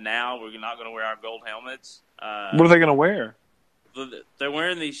decide now we're not going to wear our gold helmets. What are they going to wear? They're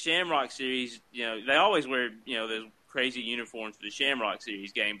wearing these Shamrock Series. They always wear those crazy uniforms for the Shamrock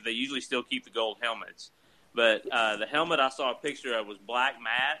Series game, but they usually still keep the gold helmets. But the helmet I saw a picture of was black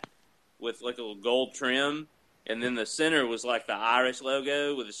matte with like a little gold trim, and then the center was like the Irish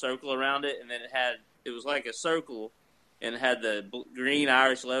logo with a circle around it, and then it was like a circle, and it had the green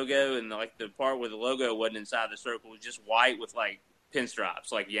Irish logo, and like the part where the logo wasn't inside the circle was just white with like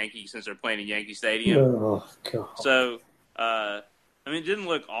pinstripes, like Yankee, since they're playing in Yankee Stadium. Oh, God. So, I mean, it didn't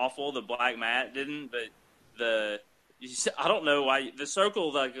look awful. The black matte didn't, but I don't know why the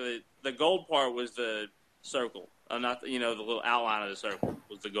circle, like the gold part was the circle, not the little outline of the circle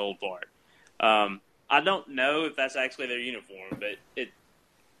was the gold part. I don't know if that's actually their uniform, but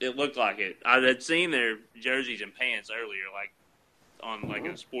it looked like it. I had seen their jerseys and pants earlier, like on like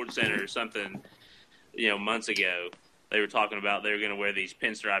a Sports Center or something, months ago. They were talking about they were going to wear these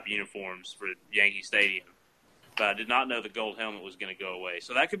pinstripe uniforms for Yankee Stadium, but I did not know the gold helmet was going to go away.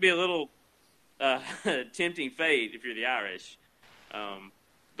 So that could be a little tempting fate if you're the Irish.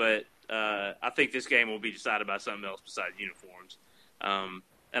 But I think this game will be decided by something else besides uniforms. And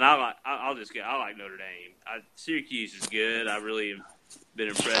I like Notre Dame. Syracuse is good. I really have been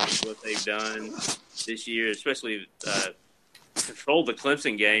impressed with what they've done this year, especially controlled the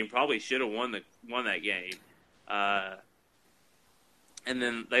Clemson game. Probably should have won that game. And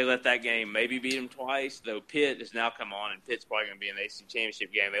then they let that game maybe beat them twice, though Pitt has now come on, and Pitt's probably going to be in the ACC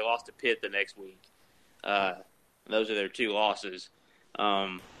championship game. They lost to Pitt the next week. Those are their two losses.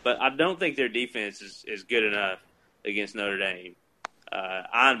 But I don't think their defense is good enough against Notre Dame.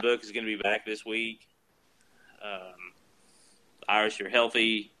 Ian Book is going to be back this week. Irish are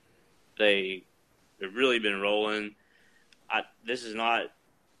healthy. They've really been rolling. This is not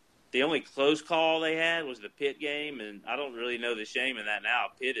the only close call they had was the Pitt game, and I don't really know the shame in that now.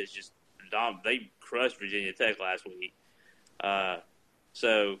 Pitt is just they crushed Virginia Tech last week.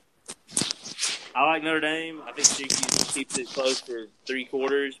 So I like Notre Dame. I think Syracuse keeps it close for 3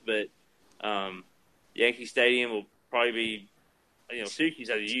 quarters, but Yankee Stadium will probably be. Syracuse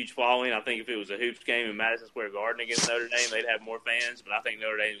has a huge following. I think if it was a hoops game in Madison Square Garden against Notre Dame, they'd have more fans. But I think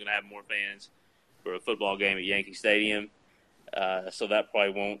Notre Dame's going to have more fans for a football game at Yankee Stadium. So that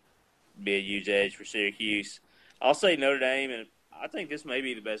probably won't be a huge edge for Syracuse. I'll say Notre Dame, and I think this may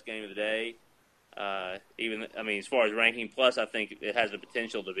be the best game of the day. As far as ranking, plus I think it has the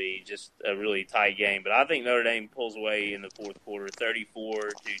potential to be just a really tight game. But I think Notre Dame pulls away in the fourth quarter,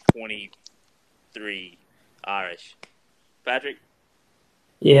 34-23 Irish. Patrick?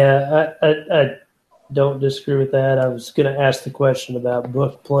 Yeah, I don't disagree with that. I was going to ask the question about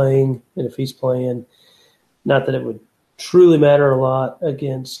Book playing, and if he's playing, not that it would truly matter a lot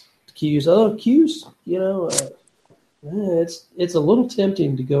against Cuse. Although Cuse, it's a little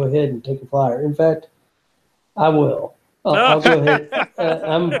tempting to go ahead and take a flyer. In fact, I will. I'll go ahead.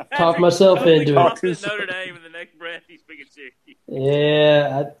 I'm talking myself into it. Notre Dame in the next breath, he's picking Syracuse.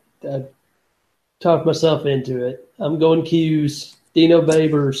 Yeah, I talked myself into it. I'm going Cuse. Dino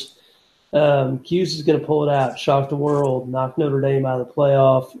Babers. Cuse is going to pull it out, shock the world, knock Notre Dame out of the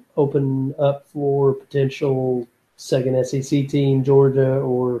playoff, open up for potential second SEC team, Georgia,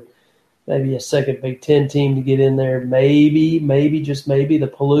 or maybe a second Big Ten team to get in there. Maybe, just maybe, the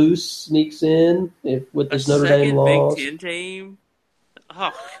Palouse sneaks in with this Notre Dame loss. Big Ten team?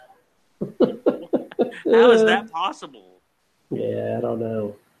 Oh. How is that possible? Yeah, I don't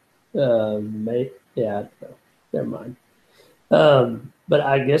know. I don't know. Never mind. But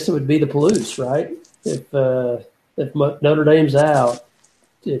I guess it would be the Palouse, right? If Notre Dame's out,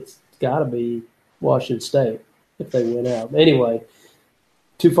 it's got to be Washington State if they win out. Anyway,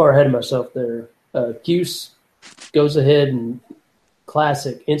 too far ahead of myself there. Cuse goes ahead and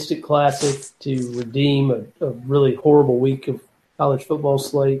instant classic to redeem a really horrible week of college football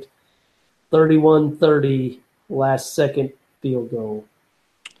slate. 31-30, last second field goal.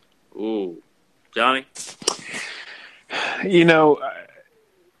 Ooh. Johnny?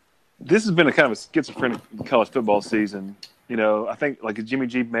 This has been a kind of a schizophrenic college football season. I think like Jimmy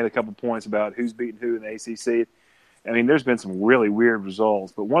G made a couple points about who's beating who in the ACC. I mean, there's been some really weird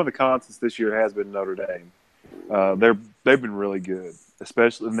results, but one of the constants this year has been Notre Dame. They've been really good,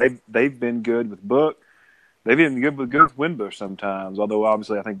 especially and they've been good with Book. They've been good with Winbush sometimes, although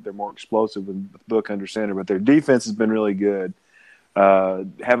obviously I think they're more explosive with Book under center. But their defense has been really good. I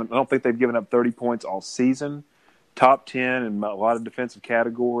don't think they've given up 30 points all season. Top 10 in a lot of defensive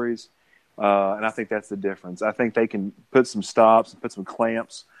categories, and I think that's the difference. I think they can put some stops and put some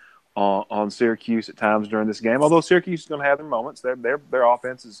clamps on Syracuse at times during this game. Although Syracuse is going to have their moments, their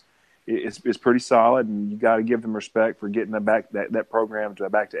offense is pretty solid, and you got to give them respect for getting that program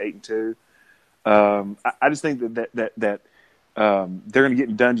back to 8-2. I just think that they're going to get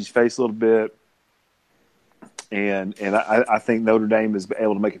in Dungy's face a little bit, and I think Notre Dame is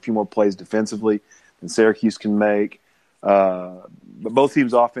able to make a few more plays defensively and Syracuse can make. But both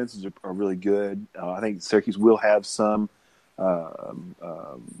teams' offenses are really good. I think Syracuse will have some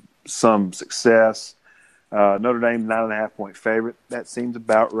success. Notre Dame 9.5-point favorite. That seems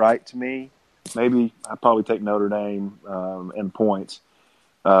about right to me. Maybe I'd probably take Notre Dame in points.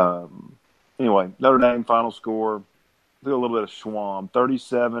 Anyway, Notre Dame final score. Do a little bit of Schwam,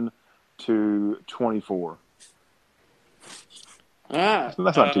 37-24. All right.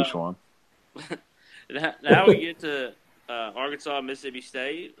 That's not too Schwam. Now we get to Arkansas, Mississippi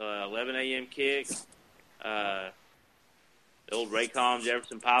State, 11 a.m. kick. The old Raycom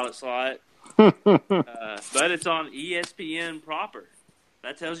Jefferson Pilot slot. But it's on ESPN proper.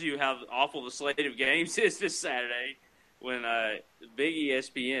 That tells you how awful the slate of games is this Saturday when big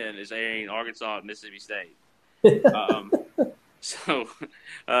ESPN is airing Arkansas at Mississippi State. So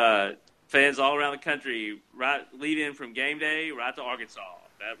fans all around the country lead in from game day right to Arkansas.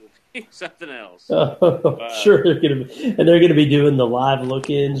 That will be something else. Sure, they're gonna be doing the live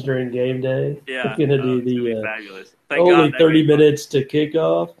look-ins during game day. Yeah, they're gonna do the fabulous. only 30 minutes to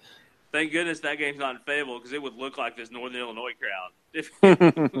kickoff. Thank goodness that game's not in Fayetteville because it would look like this Northern Illinois crowd if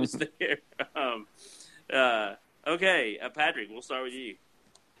it was there. Okay, Patrick, we'll start with you.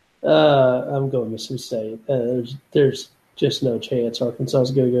 I'm going Mississippi State. There's just no chance Arkansas is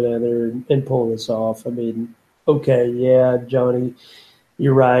going to go down there and pull this off. I mean, okay, yeah, Johnny,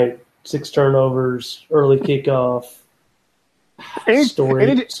 you're right. 6 turnovers, early kickoff.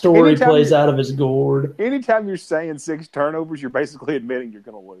 Story plays out of his gourd. Anytime you're saying 6 turnovers, you're basically admitting you're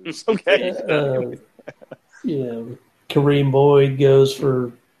going to lose. Okay. Kareem Boyd goes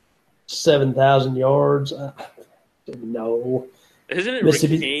for 7,000 yards. No. Isn't it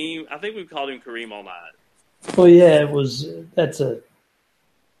Rakeem? I think we've called him Kareem all night. Well, yeah, that's a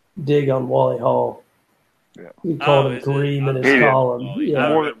dig on Wally Hall. Yeah. He called him Kareem in his column. I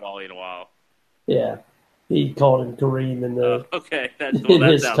haven't heard Wally in a while. Yeah. He called him Kareem in the in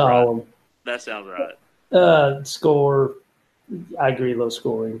his column. Right. That sounds right. Score, I agree, low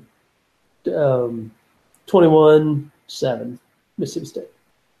scoring. 21-7, Mississippi State.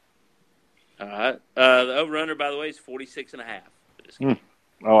 All right. The over-under, by the way, is 46.5.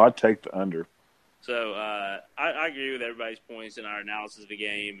 Oh, I'd take the under. So I agree with everybody's points in our analysis of the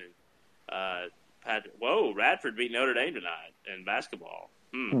game. And Radford beat Notre Dame tonight in basketball.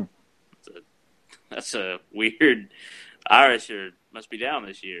 That's a weird. Irish must be down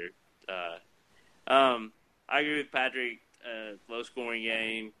this year. I agree with Patrick. Low scoring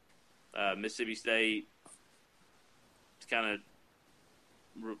game. Mississippi State kind of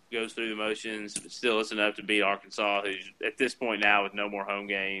goes through the motions, but still it's enough to beat Arkansas, who's at this point now with no more home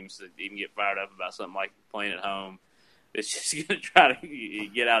games that even get fired up about something like playing at home. It's just going to try to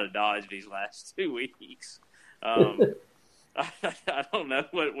get out of Dodge these last 2 weeks. I don't know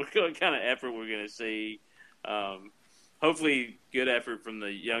what kind of effort we're going to see. Hopefully good effort from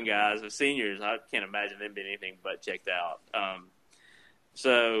the young guys. The seniors, I can't imagine them being anything but checked out.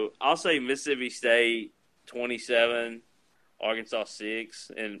 So I'll say Mississippi State 27, Arkansas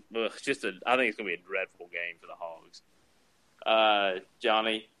 6, and I think it's going to be a dreadful game for the Hogs.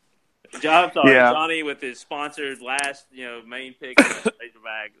 Johnny with his sponsored last, main pick of the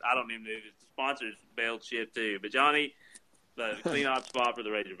Razorbacks. I don't even know if the sponsors bailed shit too, but Johnny, the cleanup spot for the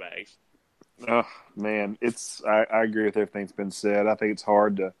Razorbacks. Oh man, I agree with everything that's been said. I think it's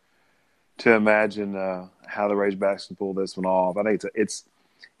hard to imagine how the Razorbacks can pull this one off. I think it's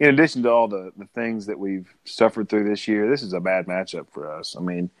in addition to all the things that we've suffered through this year, this is a bad matchup for us. I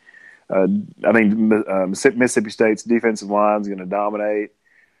mean, I think Mississippi State's defensive line is going to dominate,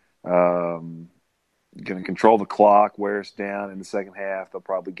 going to control the clock, wear us down in the second half. They'll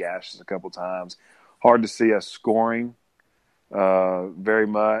probably gash us a couple times. Hard to see us scoring very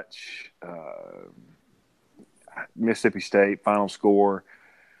much. Mississippi State final score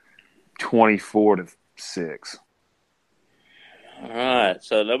 24-6. All right,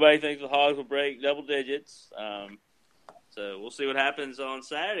 so nobody thinks the Hogs will break double digits. So we'll see what happens on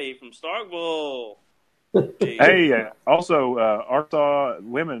Saturday from Starkville. Hey, also Arkansas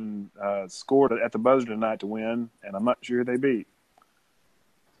women scored at the buzzer tonight to win, and I'm not sure they beat.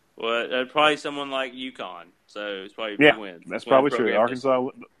 Well, probably someone like UConn. So it's probably a win. That's probably true. Arkansas,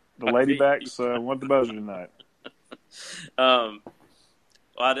 the Ladybacks won the buzzer tonight.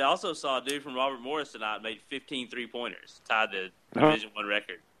 Well, I also saw a dude from Robert Morris tonight made 15 3-pointers, tied the Division I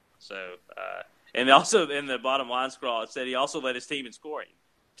record. So, and also in the bottom line scroll, it said he also led his team in scoring.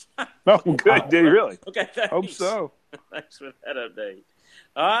 Oh, good. Did he really? Okay, thanks. Hope so. Thanks for that update.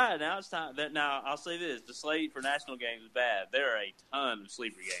 All right, now it's time. Now, I'll say this. The slate for national games is bad. There are a ton of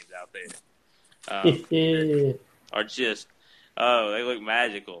sleeper games out there. They look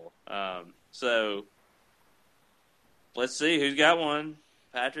magical. So let's see who's got one.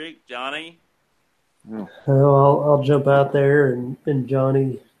 Patrick, Johnny. Well, I'll jump out there, and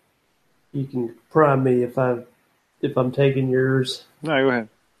Johnny, you can prime me if I'm taking yours. No, go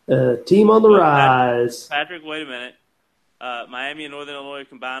ahead. Team on the rise. Patrick, wait a minute. Miami and Northern Illinois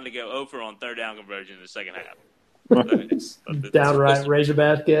combined to go over on third down conversion in the second half. Downright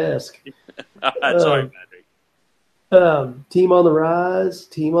Razorback-esque. Sorry, Patrick. Team on the rise,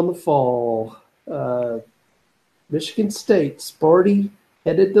 team on the fall. Michigan State, Sparty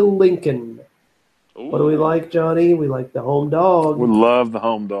headed to Lincoln. Ooh. What do we like, Johnny? We like the home dog. We love the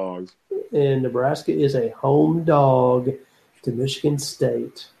home dogs. And Nebraska is a home dog to Michigan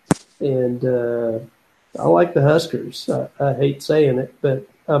State. And I like the Huskers. I hate saying it, but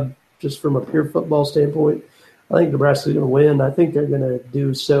just from a pure football standpoint, I think Nebraska's going to win. I think they're going to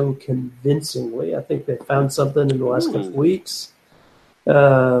do so convincingly. I think they found something in the last couple of weeks.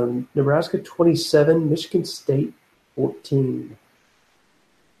 Nebraska 27, Michigan State 14.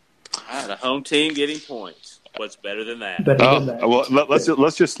 The home team getting points. What's better than that? Well,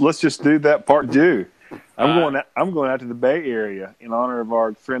 let's just do that part due. I'm going out to the Bay Area in honor of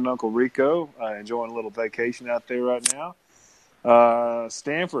our friend Uncle Rico. Enjoying a little vacation out there right now.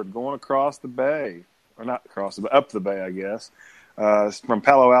 Stanford going across the Bay, or not across the Bay, up the Bay, I guess. From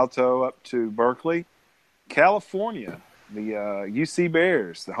Palo Alto up to Berkeley, California. The UC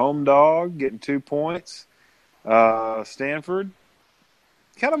Bears, the home dog, getting 2 points. Stanford,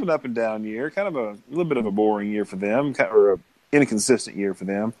 kind of an up and down year, kind of a little bit of a boring year for them, or an inconsistent year for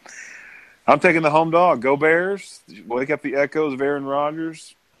them. I'm taking the home dog. Go Bears. Wake up the echoes of Aaron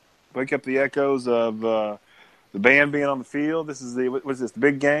Rodgers. Wake up the echoes of the band being on the field. This is what is this, the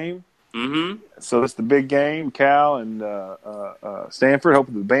big game? Mm-hmm. So it's the big game, Cal and Stanford.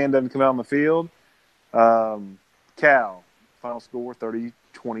 Hoping the band doesn't come out on the field. Cal, final score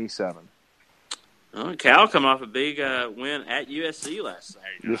 30-27. Cal coming off a big win at USC last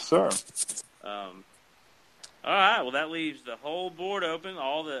Saturday. Yes, sir. All right, well, that leaves the whole board open.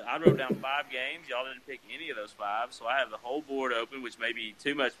 I wrote down 5 games. Y'all didn't pick any of those 5, so I have the whole board open, which may be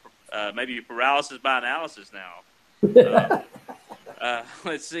too much, maybe paralysis by analysis now.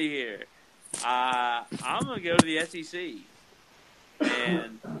 Let's see here. I'm going to go to the SEC.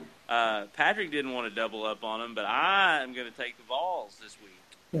 And Patrick didn't want to double up on him, but I am going to take the Vols this week.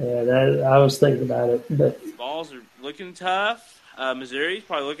 Yeah, I was thinking about it. But Vols are looking tough. Missouri's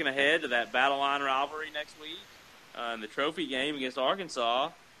probably looking ahead to that battle line rivalry next week in the trophy game against Arkansas.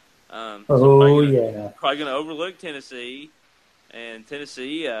 Probably going to overlook Tennessee. And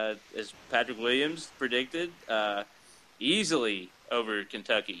Tennessee, as Patrick Williams predicted, easily over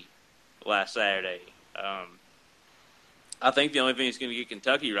Kentucky last Saturday. I think the only thing that's going to get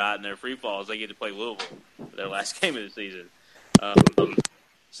Kentucky right in their free fall is they get to play Louisville for their last game of the season.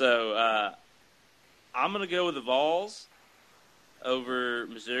 So I'm going to go with the Vols over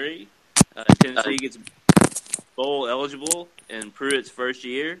Missouri. Tennessee gets bowl eligible in Pruitt's first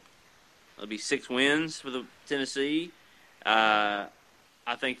year. It'll be 6 wins for the Tennessee. I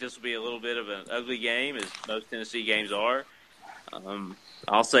think this will be a little bit of an ugly game, as most Tennessee games are.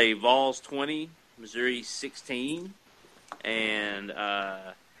 I'll say Vols 20, Missouri 16. And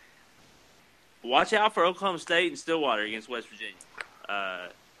watch out for Oklahoma State and Stillwater against West Virginia.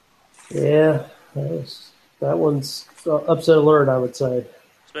 That one's upset alert, I would say.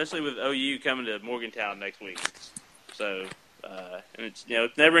 Especially with OU coming to Morgantown next week. So, and it's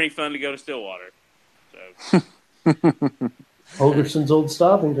never any fun to go to Stillwater. So, Holgerson's old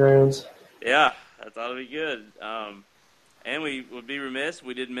stomping grounds. Yeah, I thought it'd be good. And we would be remiss.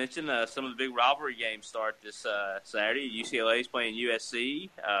 We didn't mention some of the big rivalry games start this Saturday. UCLA is playing USC.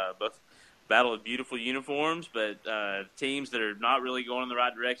 Both battle of beautiful uniforms, but teams that are not really going in the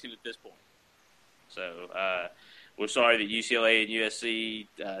right direction at this point. So we're sorry that UCLA and USC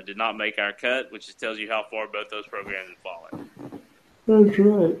did not make our cut, which just tells you how far both those programs have fallen. That's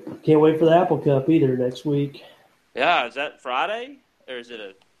right. Can't wait for the Apple Cup either next week. Yeah, is that Friday or is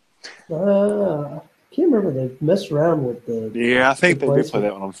it I can't remember. They messed around with the. Yeah, I think they did play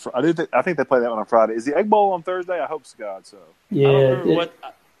that one on Friday. I think they play that one on Friday. Is the Egg Bowl on Thursday? I hope to God so. Yeah,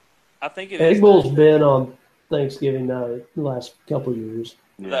 I think it Egg is. Bowl's been on Thanksgiving night the last couple years.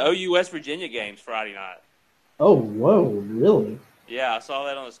 Yeah. The OU West Virginia game's Friday night. Oh, whoa, really? Yeah, I saw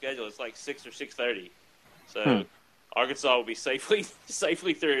that on the schedule. It's like 6 or 6:30. So Arkansas will be safely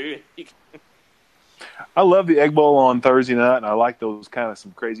through. I love the Egg Bowl on Thursday night, and I like those kind of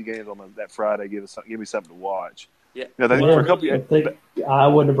some crazy games on that Friday. Give me something to watch. Yeah, I think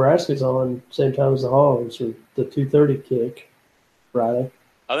Iowa Nebraska's on same time as the Hogs, or the 2:30 kick Friday.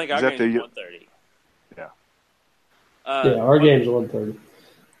 I think our game's 1:30. Yeah. Our game's 1:30.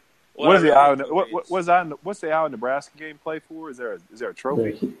 What is the really Iowa? What's the Iowa Nebraska game play for? Is there a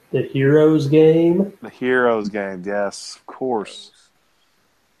trophy? The Heroes game. The Heroes game, yes, of course.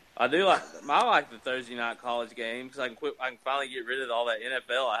 I like the Thursday night college game because I can finally get rid of all that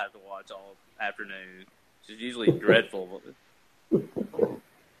NFL I have to watch all afternoon, which is usually dreadful.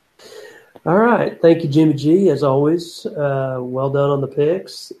 All right. Thank you, Jimmy G, as always. Well done on the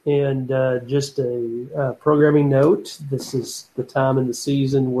picks. And just a programming note, this is the time in the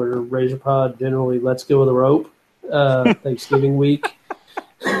season where Razor Pod generally lets go of the rope, Thanksgiving week.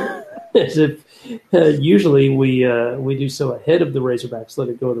 As if usually we do so ahead of the Razorbacks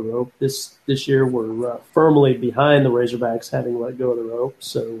letting go of the rope. This year we're firmly behind the Razorbacks having let go of the rope.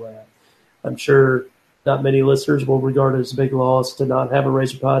 So I'm sure not many listeners will regard it as a big loss to not have a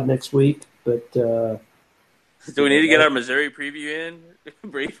Razor Pod next week. But do we need to get our Missouri preview in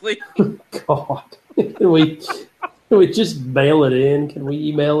briefly? God, can we just mail it in? Can we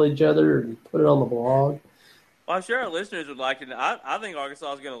email each other and put it on the blog? Well, I'm sure our listeners would like it. I think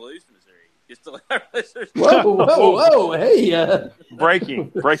Arkansas is going to lose to Missouri. Just to let our listeners. Whoa! Hey,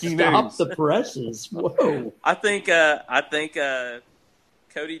 breaking news. Stop the presses! Whoa! I think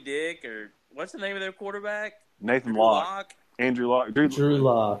Cody Dick, or what's the name of their quarterback? Nathan Locke. Andrew Locke. Drew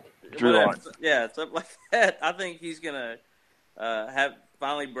Locke. Yeah, something like that. I think he's gonna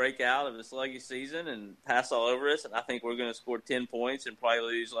finally break out of the sluggish season and pass all over us, and I think we're gonna score 10 points and probably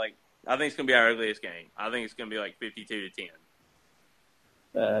lose. I think it's gonna be our ugliest game. I think it's gonna be 52-10.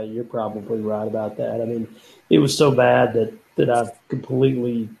 You're probably right about that. I mean, it was so bad that I've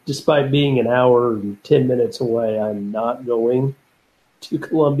completely, despite being an hour and 10 minutes away, I'm not going to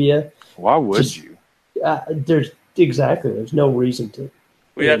Columbia. Why would you? There's no reason to.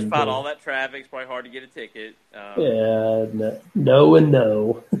 We have to fight all that traffic. It's probably hard to get a ticket.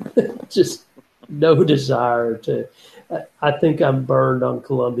 No. Just no desire to. I think I'm burned on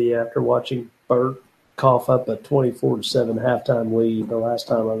Columbia after watching Burt cough up a 24-7 halftime lead the last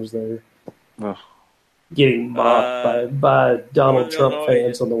time I was there. Oh. Getting mocked by Donald Trump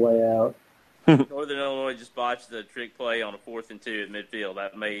fans on the way out. Northern Illinois just botched the trick play on a 4th and 2 at midfield.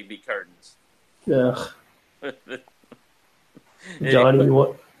 That may be curtains. Ugh. Johnny,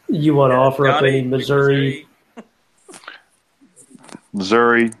 you want to offer up any Missouri?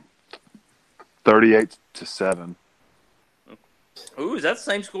 Missouri, 38-7. Ooh, is that the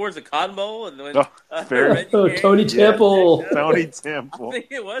same score as the Cotton Bowl? And Tony Temple. Tony Temple. I think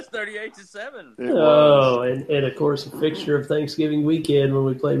it was 38-7. And of course, a fixture of Thanksgiving weekend when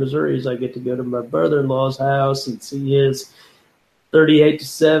we play Missouri is I get to go to my brother-in-law's house and see his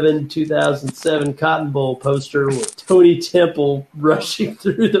 38-7 2007 Cotton Bowl poster with Tony Temple rushing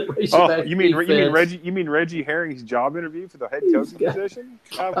through the Razorback you mean Reggie Herring's job interview for the head coaching position?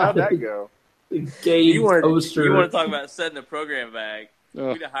 How'd that go? You want to talk about setting the program back?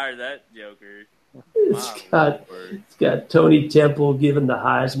 We'd have hired that joker. It's got Tony Temple giving the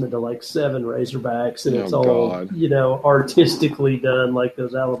Heisman to 7 Razorbacks, and it's all artistically done like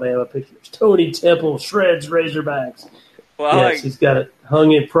those Alabama pictures. Tony Temple shreds Razorbacks. Well, he's got it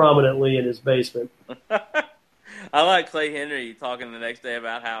hung in prominently in his basement. I like Clay Henry talking the next day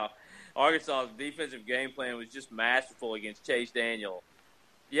about how Arkansas's defensive game plan was just masterful against Chase Daniel.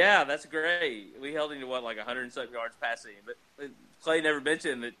 Yeah, that's great. We held him to 100-something yards passing, but Clay never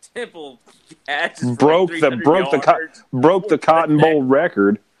mentioned that Temple broke the Cotton Bowl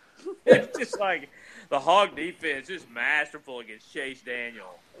record. It's just the Hog defense is masterful against Chase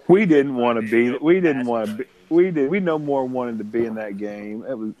Daniel. We didn't want to be. We didn't want to be. We no more wanted to be in that game.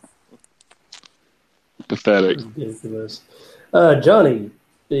 It was pathetic. Ridiculous. Johnny,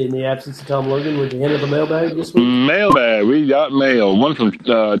 in the absence of Tom Logan, would you handle the mailbag this week? Mailbag. We got mail. One from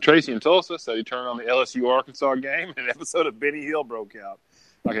Tracy in Tulsa said he turned on the LSU Arkansas game and an episode of Benny Hill broke out.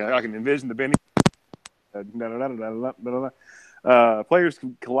 I can envision the Benny. Players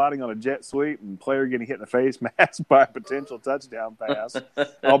colliding on a jet sweep and player getting hit in the face masked by a potential touchdown pass,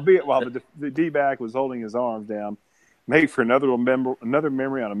 albeit while the D-back was holding his arms down, made for another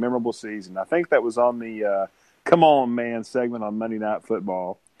memory on a memorable season. I think that was on the Come On Man segment on Monday Night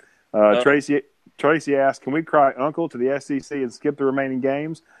Football. Tracy asked, can we cry uncle to the SEC and skip the remaining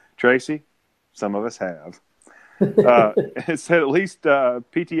games? Tracy, some of us have. It said at least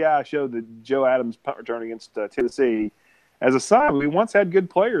PTI showed that Joe Adams' punt return against Tennessee as a sign we once had good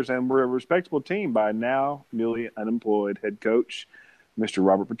players and were a respectable team by now newly unemployed head coach, Mr.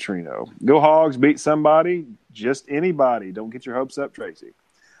 Robert Petrino. Go Hogs, beat somebody, just anybody. Don't get your hopes up, Tracy.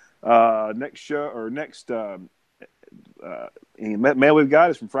 Next mail we've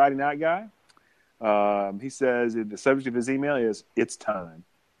got is from Friday Night Guy. He says the subject of his email is "It's time,"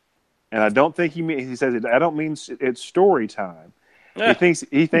 and I don't think he says it. I don't mean it's story time.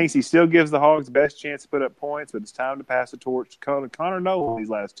 He thinks he still gives the Hogs the best chance to put up points, but it's time to pass the torch to Connor Nolan these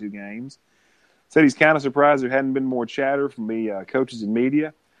last two games. Said he's kind of surprised there hadn't been more chatter from the coaches and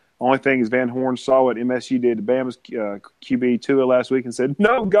media. Only thing is Van Horn saw what MSU did to Bama's QB Tua last week and said,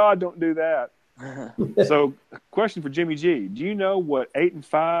 "No, God, don't do that." So, question for Jimmy G: do you know what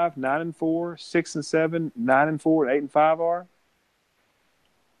 8-5, 9-4, 6-7, 9-4, and 8-5 are?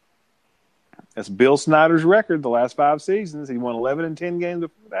 That's Bill Snyder's record the last 5 seasons. He won 11 and 10 games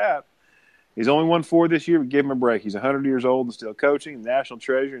before that. He's only won 4 this year, but give him a break. He's 100 years old and still coaching, national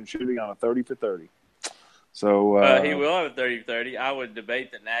treasure, and should be on a 30 for 30. So he will have a 30 for 30. I would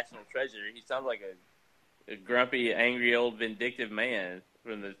debate the national treasure. He sounds like a grumpy, angry, old, vindictive man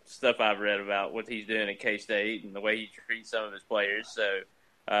from the stuff I've read about what he's doing at K-State and the way he treats some of his players. So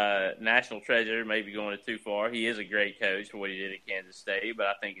national treasure may be going too far. He is a great coach for what he did at Kansas State, but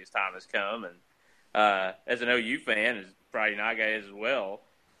I think his time has come. And as an OU fan, as Friday Night guy is as well,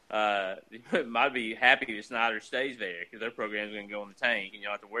 might be happy that Snyder stays there because their program's going to go in the tank, and you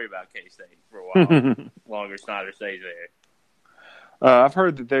don't have to worry about K-State for a while longer. Snyder stays there. I've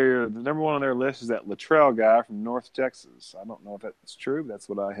heard that they're the number one on their list is that Luttrell guy from North Texas. I don't know if that's true, but that's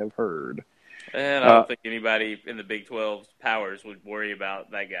what I have heard. And I don't think anybody in the Big 12 powers would worry about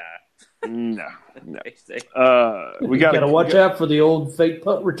that guy. No. We got to watch out for the old fake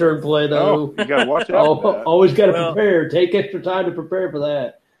punt return play, though. You got to watch out for that. Always got to prepare. Take extra time to prepare for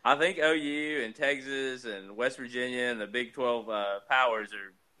that. I think OU and Texas and West Virginia and the Big 12 powers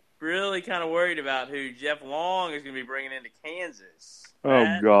are really kind of worried about who Jeff Long is going to be bringing into Kansas.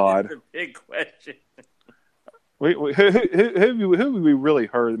 God. That's a big question. Who would we really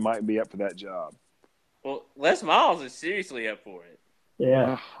heard might be up for that job? Well, Les Miles is seriously up for it.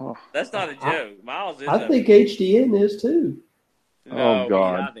 Yeah. That's not a joke. Miles is I think HDN is too. No,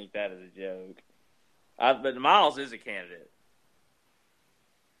 God. I think that is a joke. But Miles is a candidate.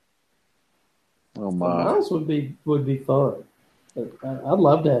 Oh, my. Miles would be fun. I'd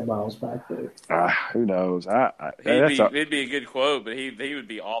love to have Miles back there. Who knows? It'd be a good quote, but he would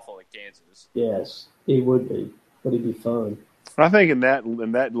be awful at Kansas. Yes, he would be, but he'd be fun. I think in that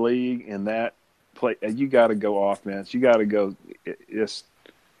league, in that play, you got to go offense. You got to go just,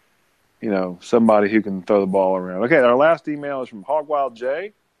 somebody who can throw the ball around. Okay, our last email is from Hogwild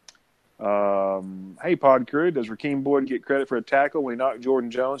J. Hey, pod crew, does Rakeem Boyd get credit for a tackle when he knocked Jordan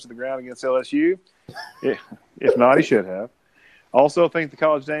Jones to the ground against LSU? If not, he should have. Also, think the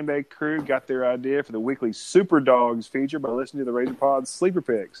College Game Day crew got their idea for the weekly Super Dogs feature by listening to the Razor Pod's Sleeper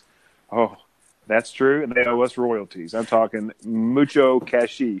Picks. Oh, that's true, and they owe us royalties. I'm talking mucho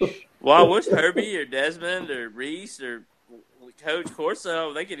cashish. Well, I wish Herbie or Desmond or Reese or Coach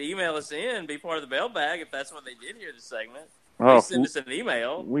Corso, they could email us in and be part of the bell bag if that's what they did here this segment. Send us an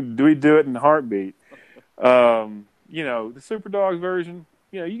email. We do it in a heartbeat. The Super Dogs version.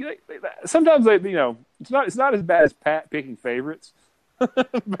 Sometimes it's not as bad as Pat picking favorites, but,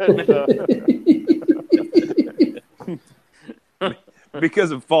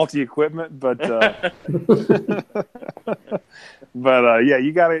 because of faulty equipment. But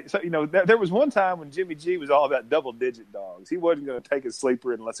you got to. So, there was one time when Jimmy G was all about double-digit dogs. He wasn't going to take a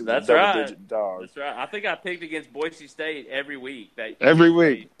sleeper unless it was a double-digit dog. That's right. I think I picked against Boise State every week. Every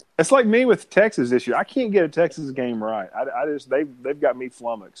week. It's like me with Texas this year. I can't get a Texas game right. They've got me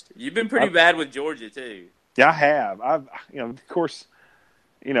flummoxed. You've been pretty bad with Georgia too. Yeah, I have. Of course,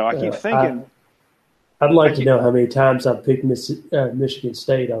 I keep thinking. I'd like to know how many times I've picked Michigan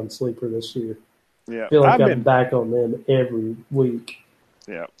State on sleeper this year. Yeah, I feel like I'm back on them every week.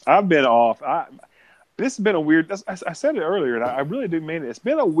 Yeah, I've been off. This has been a weird. I said it earlier, and I really do mean it. It's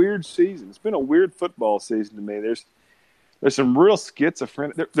been a weird season. It's been a weird football season to me. There's some real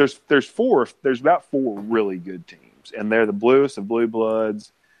schizophrenic. There's about 4 really good teams, and they're the bluest of blue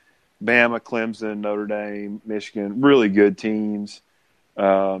bloods: Bama, Clemson, Notre Dame, Michigan. Really good teams,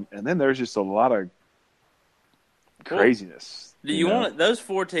 and then there's just a lot of craziness. Do you want those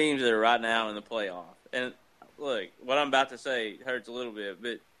 4 teams that are right now in the playoff? And look, what I'm about to say hurts a little bit,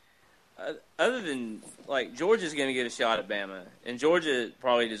 but other than Georgia's going to get a shot at Bama, and Georgia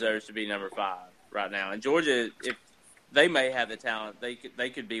probably deserves to be number 5 right now. And Georgia, if they may have the talent, they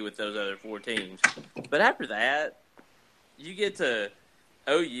could be with those other 4 teams. But after that, you get to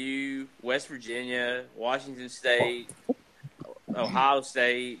OU, West Virginia, Washington State, Ohio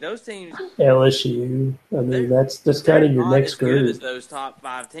State. Those teams, LSU. I mean, that's kind of your next group. They're not as good as those top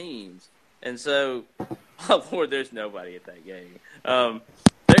 5 teams, and so, oh Lord, there's nobody at that game.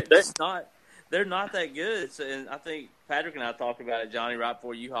 They're not that good. So, and I think Patrick and I talked about it, Johnny, right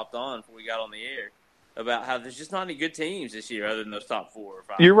before you hopped on, before we got on the air. about how there's just not any good teams this year other than those top 4 or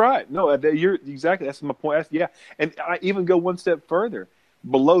 5. You're right. No, you're exactly. That's my point. Yeah, and I even go one step further.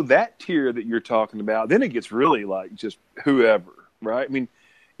 Below that tier that you're talking about, then it gets really like just whoever, right? I mean,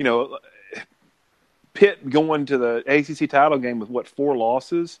 you know, Pitt going to the ACC title game with what, 4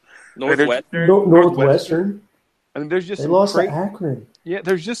 losses? Northwestern. Northwestern. I mean, there's just They some lost to Akron. Yeah,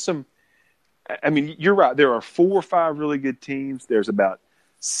 there's just some. I mean, you're right. There are 4 or 5 really good teams. There's about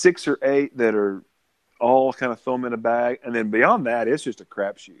 6 or 8 that are all kind of throw them in a bag, and then beyond that, it's just a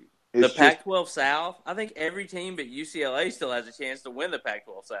crapshoot. The Pac-12 South, I think every team but UCLA still has a chance to win the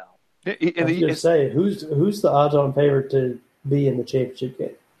Pac-12 South. I was going to say, who's the odds-on favorite to be in the championship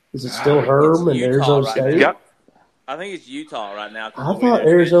game? Is it still Herm and Arizona State? Yep. I think it's Utah right now. I thought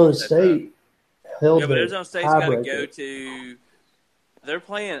Arizona State held but Arizona State's got to go to – they're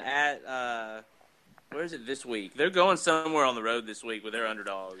playing at where is it this week? They're going somewhere on the road this week with their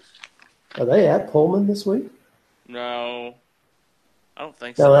underdogs. Are they at Pullman this week? No. I don't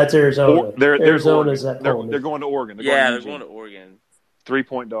think so. No, that's Arizona. Arizona's at Pullman. They're going to Oregon. They're going to Oregon.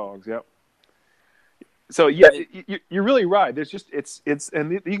 3-point dogs, yep. So yeah, you're really right. There's just it's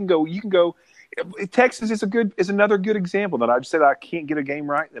and you can go. Texas is another good example that I've said I can't get a game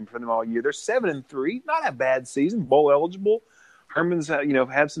right for them all year. They're 7-3, not a bad season, bowl eligible. Herman's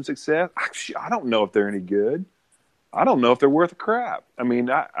had some success. I don't know if they're any good. I don't know if they're worth a crap. I mean,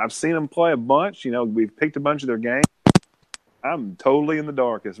 I've seen them play a bunch. We've picked a bunch of their games. I'm totally in the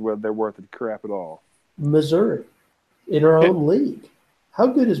dark as whether they're worth a crap at all. Missouri, in our own league, how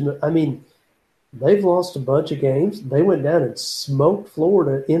good is? I mean, they've lost a bunch of games. They went down and smoked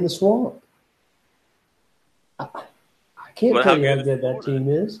Florida in the swamp. I can't tell you how good that team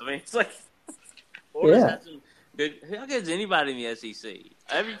is. I mean, it's like Florida's had some good. How good is anybody in the SEC?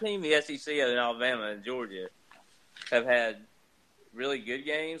 Every team in the SEC other than Alabama and Georgia have had really good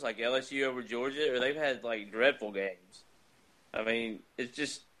games, like LSU over Georgia, or they've had like dreadful games. I mean, it's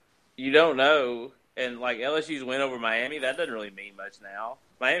just you don't know. And like LSU's win over Miami, that doesn't really mean much now.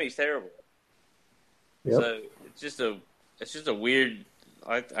 Miami's terrible. Yep. So it's just a weird.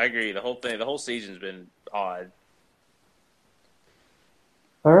 I agree. The whole season's been odd.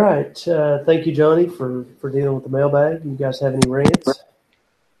 All right. Thank you, Johnny, for dealing with the mailbag. You guys have any rants?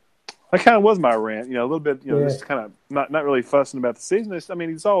 That kind of was my rant. A little bit. Just kind of not really fussing about the season.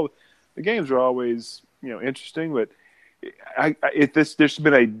 It's all the games are always interesting, but there's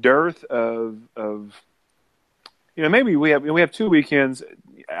been a dearth of maybe we have 2 weekends.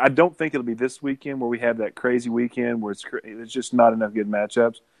 I don't think it'll be this weekend where we have that crazy weekend where it's just not enough good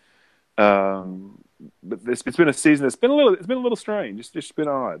matchups. But it's been a season that's been a little strange. It's just been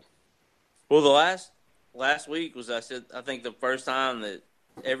odd. Well, the last week was I think the first time that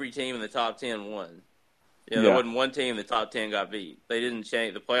every team in the top 10 won. There wasn't one team in the top 10 got beat. They didn't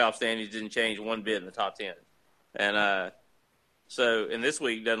change the playoff standings. Didn't change one bit in the top 10. And so in this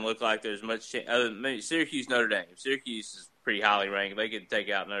week doesn't look like there's much other than maybe Syracuse, Notre Dame. Syracuse is pretty highly ranked. They could take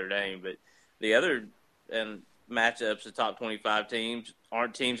out Notre Dame, but the other matchups, the top 25 teams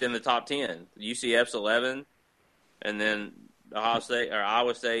aren't teams in the top 10. UCF's 11, and then Iowa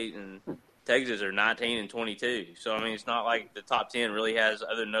State and Texas are 19 and 22. So I mean, it's not like the top 10 really has,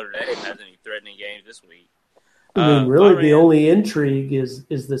 other than Notre Dame, has any threatening games this week. I mean, really, the only intrigue is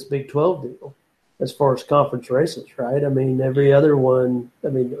this Big 12 deal. As far as conference races, right? I mean, every other one,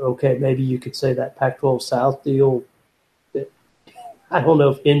 okay, maybe you could say that Pac-12 South deal, I don't know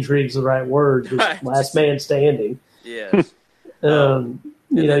if intrigue is the right word, just last man standing. Yes.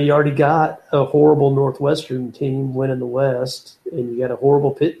 You already got a horrible Northwestern team winning the West, and you got a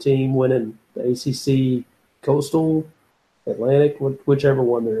horrible Pitt team winning the ACC Coastal, Atlantic, whichever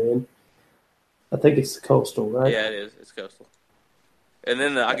one they're in. I think it's the Coastal, right? Yeah, it is. It's Coastal. And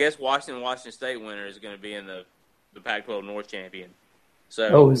then I guess Washington State winner is going to be in the Pac-12 North champion.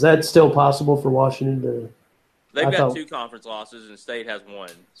 So, is that still possible for Washington to? They've got 2 conference losses, and State has 1.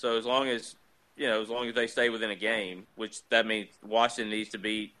 So as long as they stay within a game, which that means Washington needs to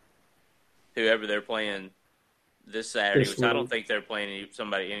beat whoever they're playing this Saturday, which I don't think they're playing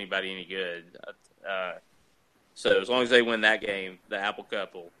anybody any good. So as long as they win that game, the Apple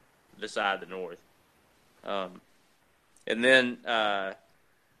Cup will decide the North. And then,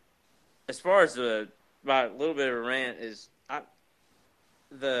 as far as my little bit of a rant is,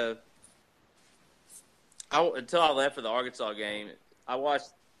 until I left for the Arkansas game, I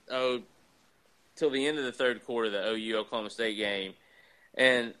watched till the end of the third quarter the OU Oklahoma State game,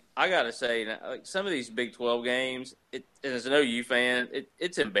 and I got to say, like some of these Big 12 games, and as an OU fan,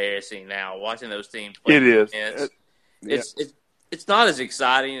 it's embarrassing now watching those teams play. It is. It's not as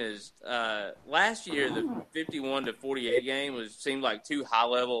exciting as last year. The 51-48 game seemed like 2 high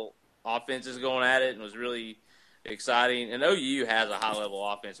level offenses going at it and was really exciting. And OU has a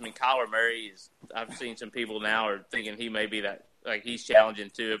high-level offense. I mean, Kyler Murray is – I've seen some people now are thinking he may be that – like he's challenging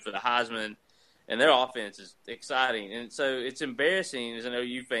to it for the Heisman. And their offense is exciting. And so it's embarrassing as an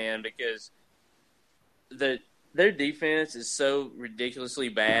OU fan because their defense is so ridiculously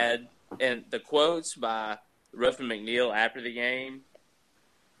bad. And the quotes by Ruffin McNeil after the game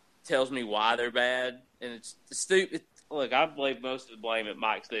tells me why they're bad. And it's stupid. Look, I blame most of the blame at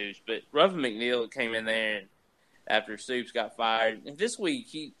Mike Stoops, but Ruffin McNeil came in there and after Stoops got fired. And this week,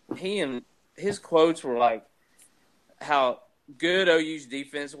 he and his quotes were like how good OU's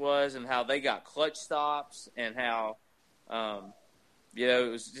defense was and how they got clutch stops and how,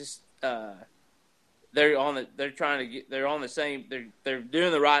 it was just they're on the same. They're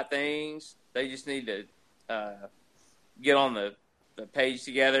doing the right things. They just need to get on the page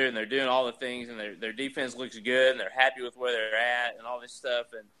together, and they're doing all the things, and their defense looks good, and they're happy with where they're at, and all this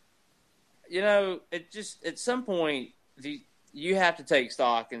stuff. And it just at some point you have to take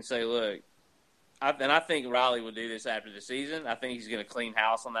stock and say, look. I think Riley will do this after the season. I think he's going to clean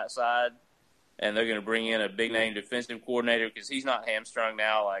house on that side, and they're going to bring in a big-name defensive coordinator because he's not hamstrung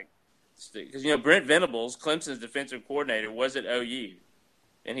now. Because Brent Venables, Clemson's defensive coordinator, was at OU,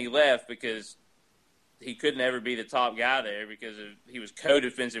 and he left because he could never be the top guy there because he was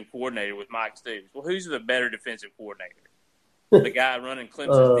co-defensive coordinator with Mike Stoops. Well, who's the better defensive coordinator? The guy running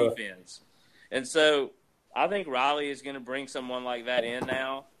Clemson's defense. And so I think Riley is going to bring someone like that in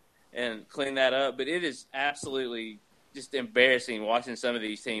now and clean that up. But it is absolutely just embarrassing watching some of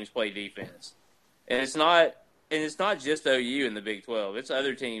these teams play defense. And it's not just OU in the Big 12. It's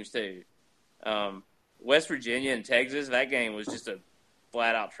other teams too. West Virginia and Texas, that game was just a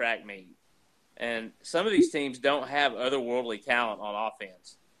flat-out track meet. And some of these teams don't have otherworldly talent on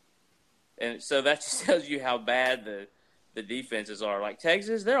offense. And so that just tells you how bad the defenses are. Like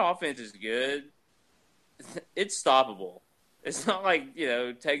Texas, their offense is good. It's stoppable. It's not like,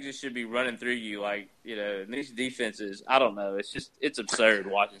 Texas should be running through you these defenses. I don't know. It's absurd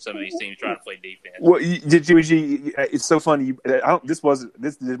watching some of these teams trying to play defense. Well, it's so funny. This wasn't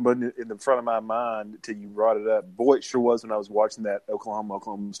in the front of my mind until you brought it up. Boy, it sure was when I was watching that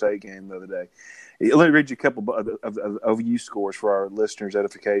Oklahoma State game the other day. Let me read you a couple of OU scores for our listeners'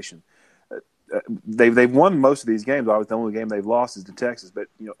 edification. They've won most of these games. Obviously, the only game they've lost is to Texas. But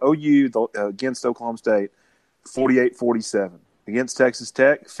OU against Oklahoma State, 48-47. Against Texas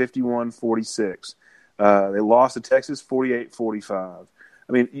Tech, 51-46. They lost to Texas, 48-45.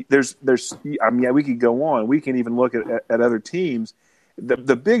 I mean, we could go on. We can even look at other teams.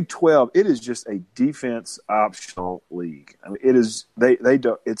 The Big 12, it is just a defense optional league. I mean, it is. They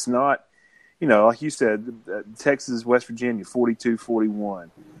don't. It's not. Like you said, Texas, West Virginia,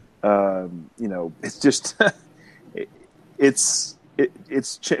 42-41. It's just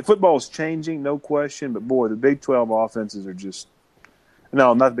football is changing, no question. But boy, the Big 12 offenses are just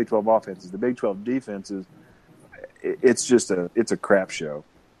not the Big 12 offenses. The Big 12 defenses. It's a crap show.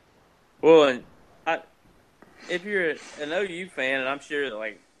 Well, and if you're an OU fan, and I'm sure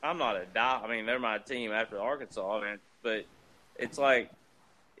that I'm not they're my team after Arkansas, but it's like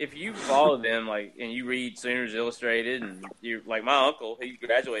if you follow them and you read Sooners Illustrated, and you like my uncle, he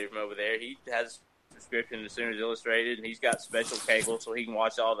graduated from over there. He has a subscription to Sooners Illustrated, and he's got special cable so he can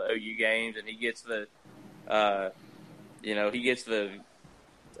watch all the OU games, and he gets the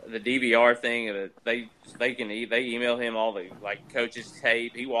the DVR thing, and they email him all the coaches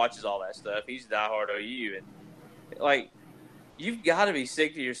tape. He watches all that stuff. He's diehard OU, and you've got to be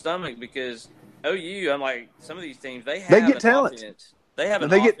sick to your stomach because OU, unlike some of these teams, they get talent. Offense. They have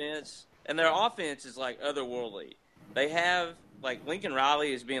an offense, and their offense is otherworldly. They have Lincoln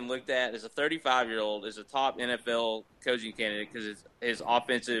Riley is being looked at as a 35-year-old as a top NFL coaching candidate because it's his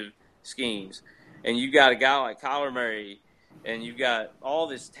offensive schemes, and you've got a guy like Kyler Murray. And you've got all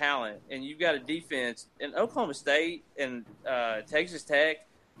this talent, and you've got a defense. And Oklahoma State and Texas Tech,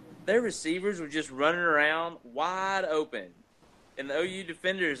 their receivers were just running around wide open. And the OU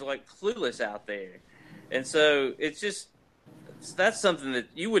defenders are clueless out there. And so that's something that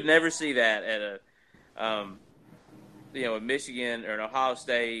you would never see that at a Michigan or an Ohio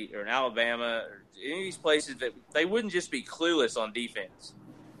State or an Alabama or any of these places that they wouldn't just be clueless on defense.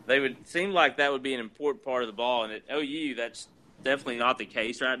 They would seem like that would be an important part of the ball, and at OU, that's definitely not the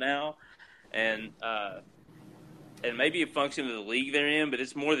case right now. And maybe a function of the league they're in, but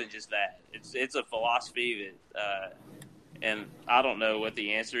it's more than just that. It's a philosophy that, and I don't know what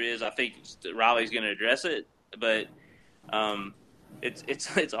the answer is. I think Riley's going to address it, but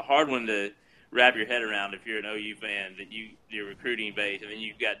it's a hard one to wrap your head around if you're an OU fan that you're recruiting base, and then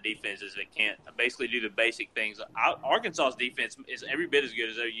you've got defenses that can't basically do the basic things. Arkansas's defense is every bit as good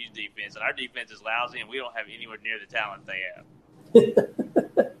as OU's defense, and our defense is lousy, and we don't have anywhere near the talent they have.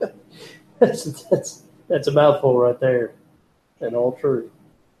 That's a mouthful right there, and all true.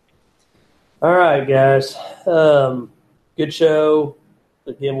 All right, guys. Good show.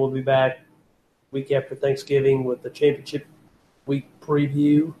 Again, we'll be back week after Thanksgiving with the championship week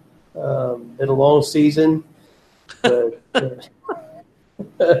preview. Been a long season, but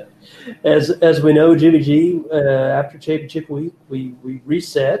as we know, Jimmy G, after championship week, we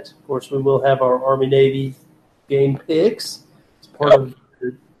reset. Of course, we will have our Army Navy game picks. It's part of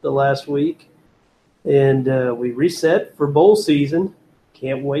the last week, and we reset for bowl season.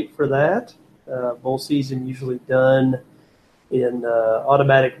 Can't wait for that. Bowl season usually done in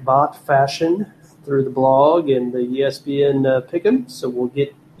automatic bot fashion through the blog and the ESPN Pick'em. So we'll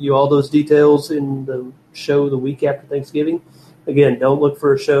get you all those details in the show the week after Thanksgiving. Again, don't look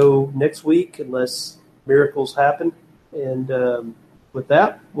for a show next week unless miracles happen. And with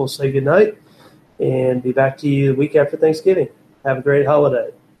that, we'll say goodnight and be back to you the week after Thanksgiving. Have a great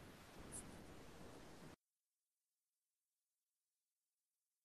holiday.